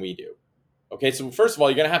over-under than we do. Okay, so first of all,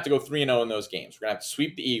 you're going to have to go 3-0 in those games. We're going to have to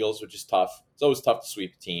sweep the Eagles, which is tough. It's always tough to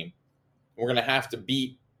sweep a team. We're going to have to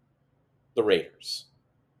beat the Raiders.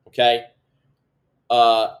 Okay?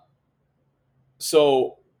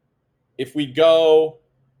 So if we go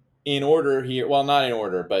in order here, well, not in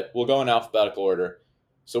order, but we'll go in alphabetical order.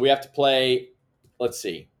 So we have to play, let's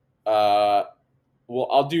see. Well,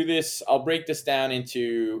 I'll do this. I'll break this down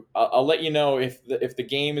into, I'll let you know if the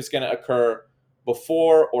game is going to occur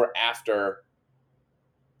before or after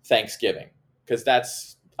Thanksgiving, because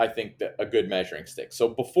that's, I think, a good measuring stick. So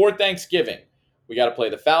before Thanksgiving, we got to play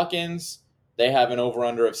the Falcons. They have an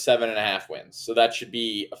over-under of 7.5 wins. So that should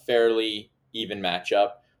be a fairly even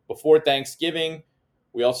matchup. Before Thanksgiving,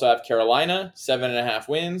 we also have Carolina, 7.5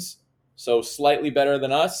 wins. so slightly better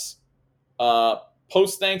than us.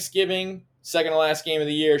 Post Thanksgiving, second to last game of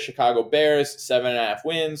the year, Chicago Bears, 7.5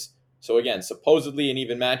 wins. So again, supposedly an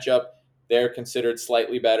even matchup. They're considered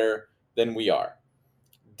slightly better than we are.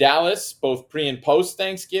 Dallas, both pre and post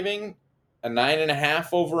Thanksgiving, a 9.5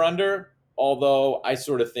 over under. Although I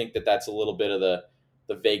sort of think that that's a little bit of the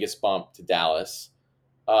Vegas bump to Dallas.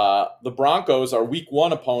 The Broncos, our week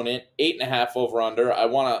one opponent, 8.5 over under. I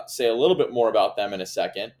want to say a little bit more about them in a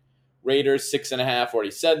second. Raiders, 6.5, already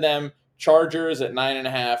said them. Chargers at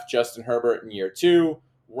 9.5, Justin Herbert in year two.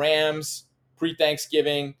 Rams,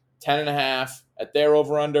 pre-Thanksgiving, 10.5 at their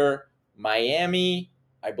over under. Miami,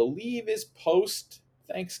 I believe, is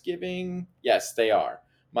post-Thanksgiving. Yes, they are.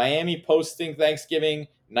 Miami posting Thanksgiving,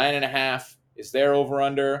 9.5 is their over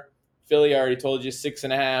under. Philly, I already told you,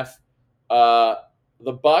 6.5.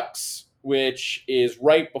 The Bucks, which is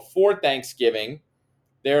right before Thanksgiving,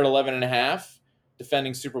 they're at 11.5,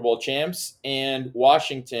 defending Super Bowl champs, and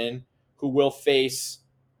Washington, who will face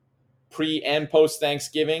pre and post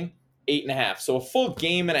Thanksgiving, 8.5. So a full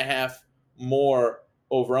game and a half more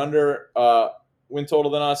over under win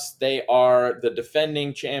total than us. They are the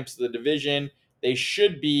defending champs of the division. They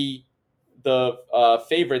should be the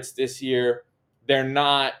favorites this year. They're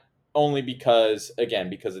not, only because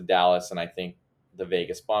of Dallas and I think the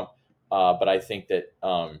Vegas bump. But I think that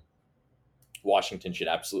Washington should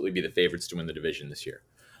absolutely be the favorites to win the division this year.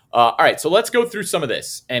 All right, so let's go through some of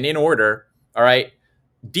this. And in order, all right,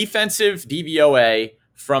 defensive DVOA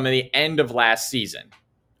from the end of last season.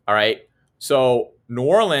 All right, so New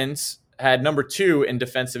Orleans had number two in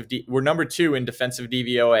defensive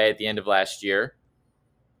DVOA at the end of last year.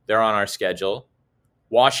 They're on our schedule.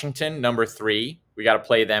 Washington, number 3. We got to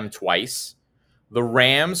play them twice. The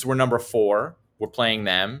Rams were number 4. We're playing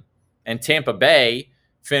them. And Tampa Bay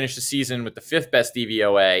finished the season with the 5th best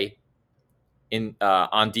DVOA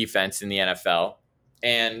on defense in the NFL.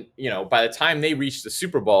 And, by the time they reached the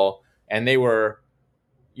Super Bowl and they were,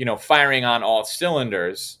 firing on all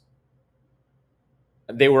cylinders,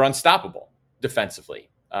 they were unstoppable defensively.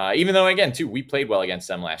 Even though, again, too, we played well against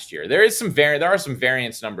them last year. There are some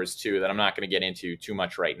variance numbers too that I'm not going to get into too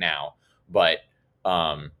much right now. But,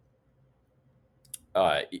 I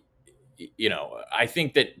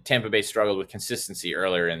think that Tampa Bay struggled with consistency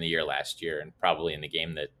earlier in the year last year, and probably in the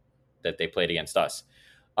game that they played against us.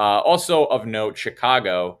 Also of note,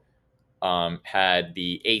 Chicago had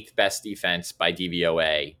the 8th best defense by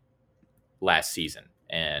DVOA last season,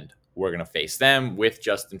 and we're going to face them with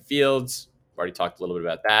Justin Fields. We've already talked a little bit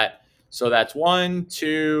about that. So that's 1,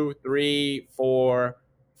 2, 3, 4,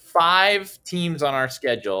 5 teams on our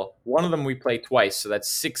schedule. One of them we play twice, so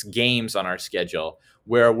that's 6 games on our schedule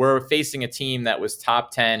where we're facing a team that was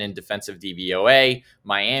top 10 in defensive DVOA.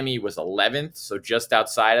 Miami was 11th, so just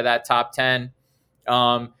outside of that top 10.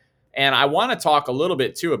 And I want to talk a little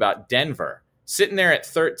bit, too, about Denver. Sitting there at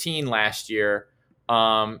 13 last year,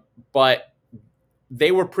 but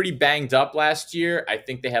they were pretty banged up last year. I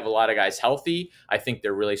think they have a lot of guys healthy. I think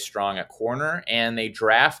they're really strong at corner. And they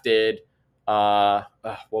drafted, what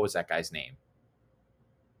was that guy's name?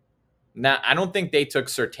 Now, I don't think they took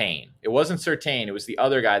Surtain. It wasn't Surtain. It was the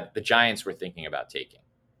other guy that the Giants were thinking about taking.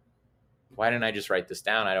 Why didn't I just write this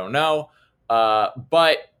down? I don't know.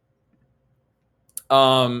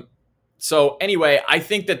 So anyway, I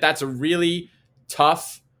think that that's a really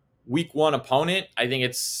tough week one opponent. I think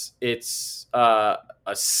it's a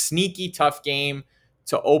sneaky tough game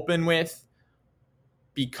to open with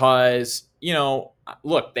because,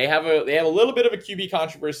 look, they have a little bit of a QB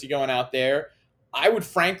controversy going out there. I would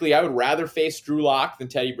rather face Drew Lock than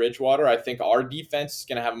Teddy Bridgewater. I think our defense is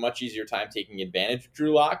going to have a much easier time taking advantage of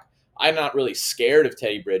Drew Lock. I'm not really scared of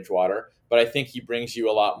Teddy Bridgewater, but I think he brings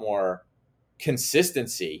you a lot more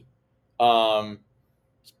consistency.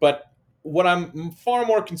 But what I'm far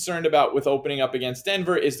more concerned about with opening up against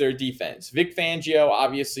Denver is their defense. Vic Fangio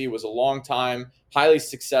obviously was a long time, highly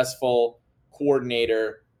successful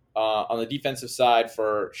coordinator on the defensive side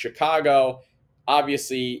for Chicago.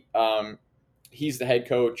 Obviously, he's the head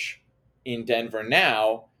coach in Denver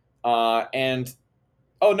now. They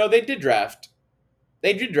did draft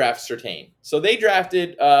Surtain. So they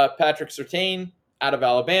drafted Patrick Surtain out of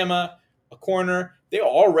Alabama, a corner. They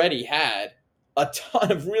already had a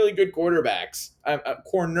ton of really good cornerbacks, and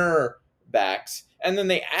then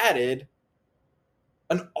they added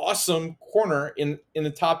an awesome corner in the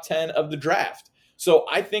top 10 of the draft. So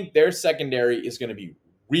I think their secondary is going to be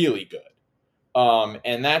really good.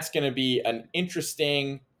 And that's going to be an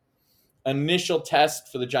interesting initial test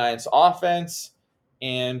for the Giants offense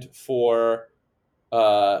and for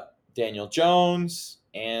Daniel Jones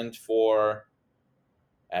and for,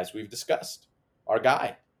 as we've discussed, our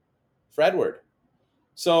guy, for Edward.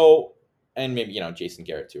 So, and maybe, Jason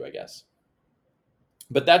Garrett too, I guess.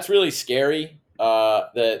 But that's really scary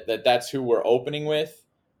that's who we're opening with,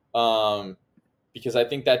 because I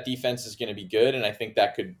think that defense is going to be good, and I think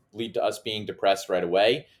that could lead to us being depressed right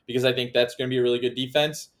away, because I think that's going to be a really good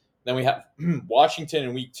defense. Then we have Washington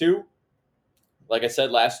in week 2. Like I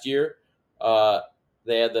said, last year,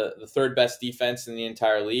 they had the third best defense in the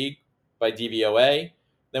entire league by DVOA.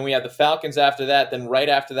 Then we have the Falcons after that. Then right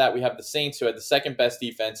after that, we have the Saints, who had the second best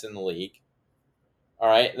defense in the league. All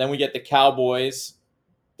right. Then we get the Cowboys.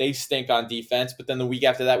 They stink on defense. But then the week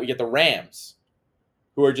after that, we get the Rams,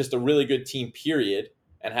 who are just a really good team, period,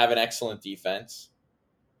 and have an excellent defense.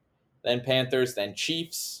 Then Panthers, then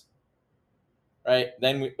Chiefs. Right.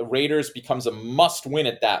 Then the Raiders becomes a must win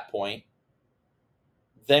at that point.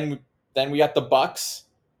 Then we got the Bucks,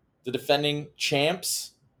 the defending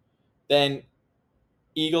champs. Then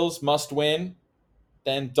Eagles must win.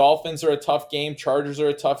 Then Dolphins are a tough game. Chargers are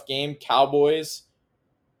a tough game. Cowboys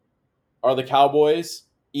are the Cowboys.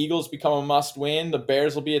 Eagles become a must win. The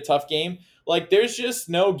Bears will be a tough game. Like, there's just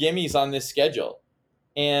no gimmies on this schedule.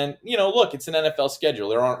 And, look, it's an NFL schedule.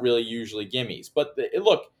 There aren't really usually gimmies. But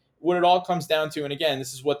look, what it all comes down to, and again,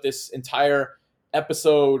 this is what this entire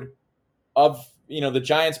episode of, the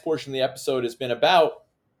Giants portion of the episode has been about,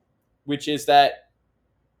 which is that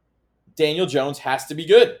Daniel Jones has to be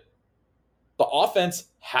good. The offense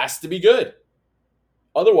has to be good.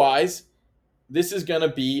 Otherwise, this is going to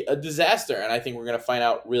be a disaster. And I think we're going to find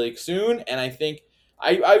out really soon. And I think,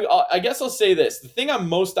 I guess I'll say this. The thing I'm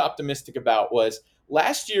most optimistic about was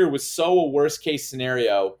last year was so a worst case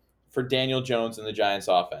scenario for Daniel Jones and the Giants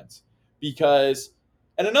offense. Because,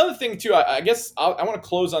 and another thing too, I guess I want to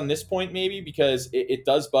close on this point maybe, because it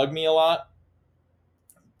does bug me a lot.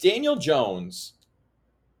 Daniel Jones,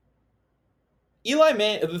 Eli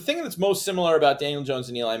Manning, the thing that's most similar about Daniel Jones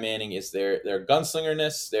and Eli Manning is their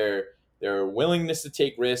gunslingerness, their willingness to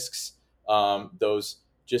take risks, those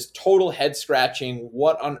just total head scratching,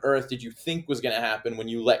 what on earth did you think was going to happen when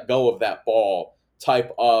you let go of that ball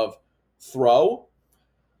type of throw.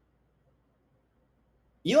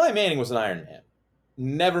 Eli Manning was an Iron Man.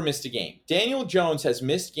 Never missed a game. Daniel Jones has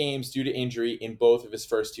missed games due to injury in both of his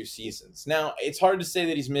first 2 seasons. Now, it's hard to say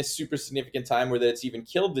that he's missed super significant time or that it's even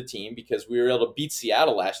killed the team, because we were able to beat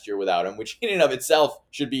Seattle last year without him, which in and of itself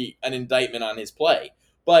should be an indictment on his play.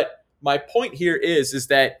 But my point here is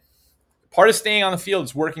that part of staying on the field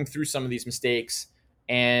is working through some of these mistakes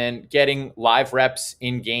and getting live reps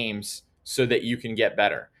in games so that you can get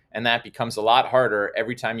better. And that becomes a lot harder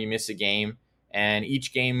every time you miss a game. And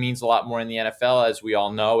each game means a lot more in the NFL, as we all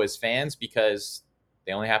know as fans, because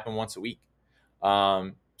they only happen once a week.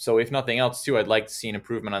 So if nothing else, too, I'd like to see an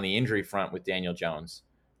improvement on the injury front with Daniel Jones.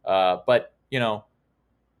 But, the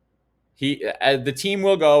team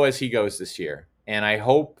will go as he goes this year. And I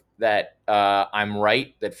hope that I'm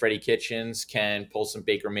right, that Freddie Kitchens can pull some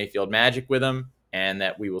Baker Mayfield magic with him, and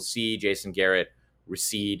that we will see Jason Garrett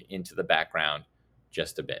recede into the background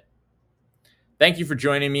just a bit. Thank you for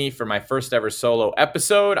joining me for my first ever solo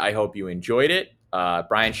episode. I hope you enjoyed it.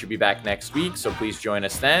 Brian should be back next week, so please join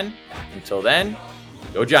us then. Until then,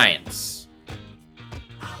 go Giants.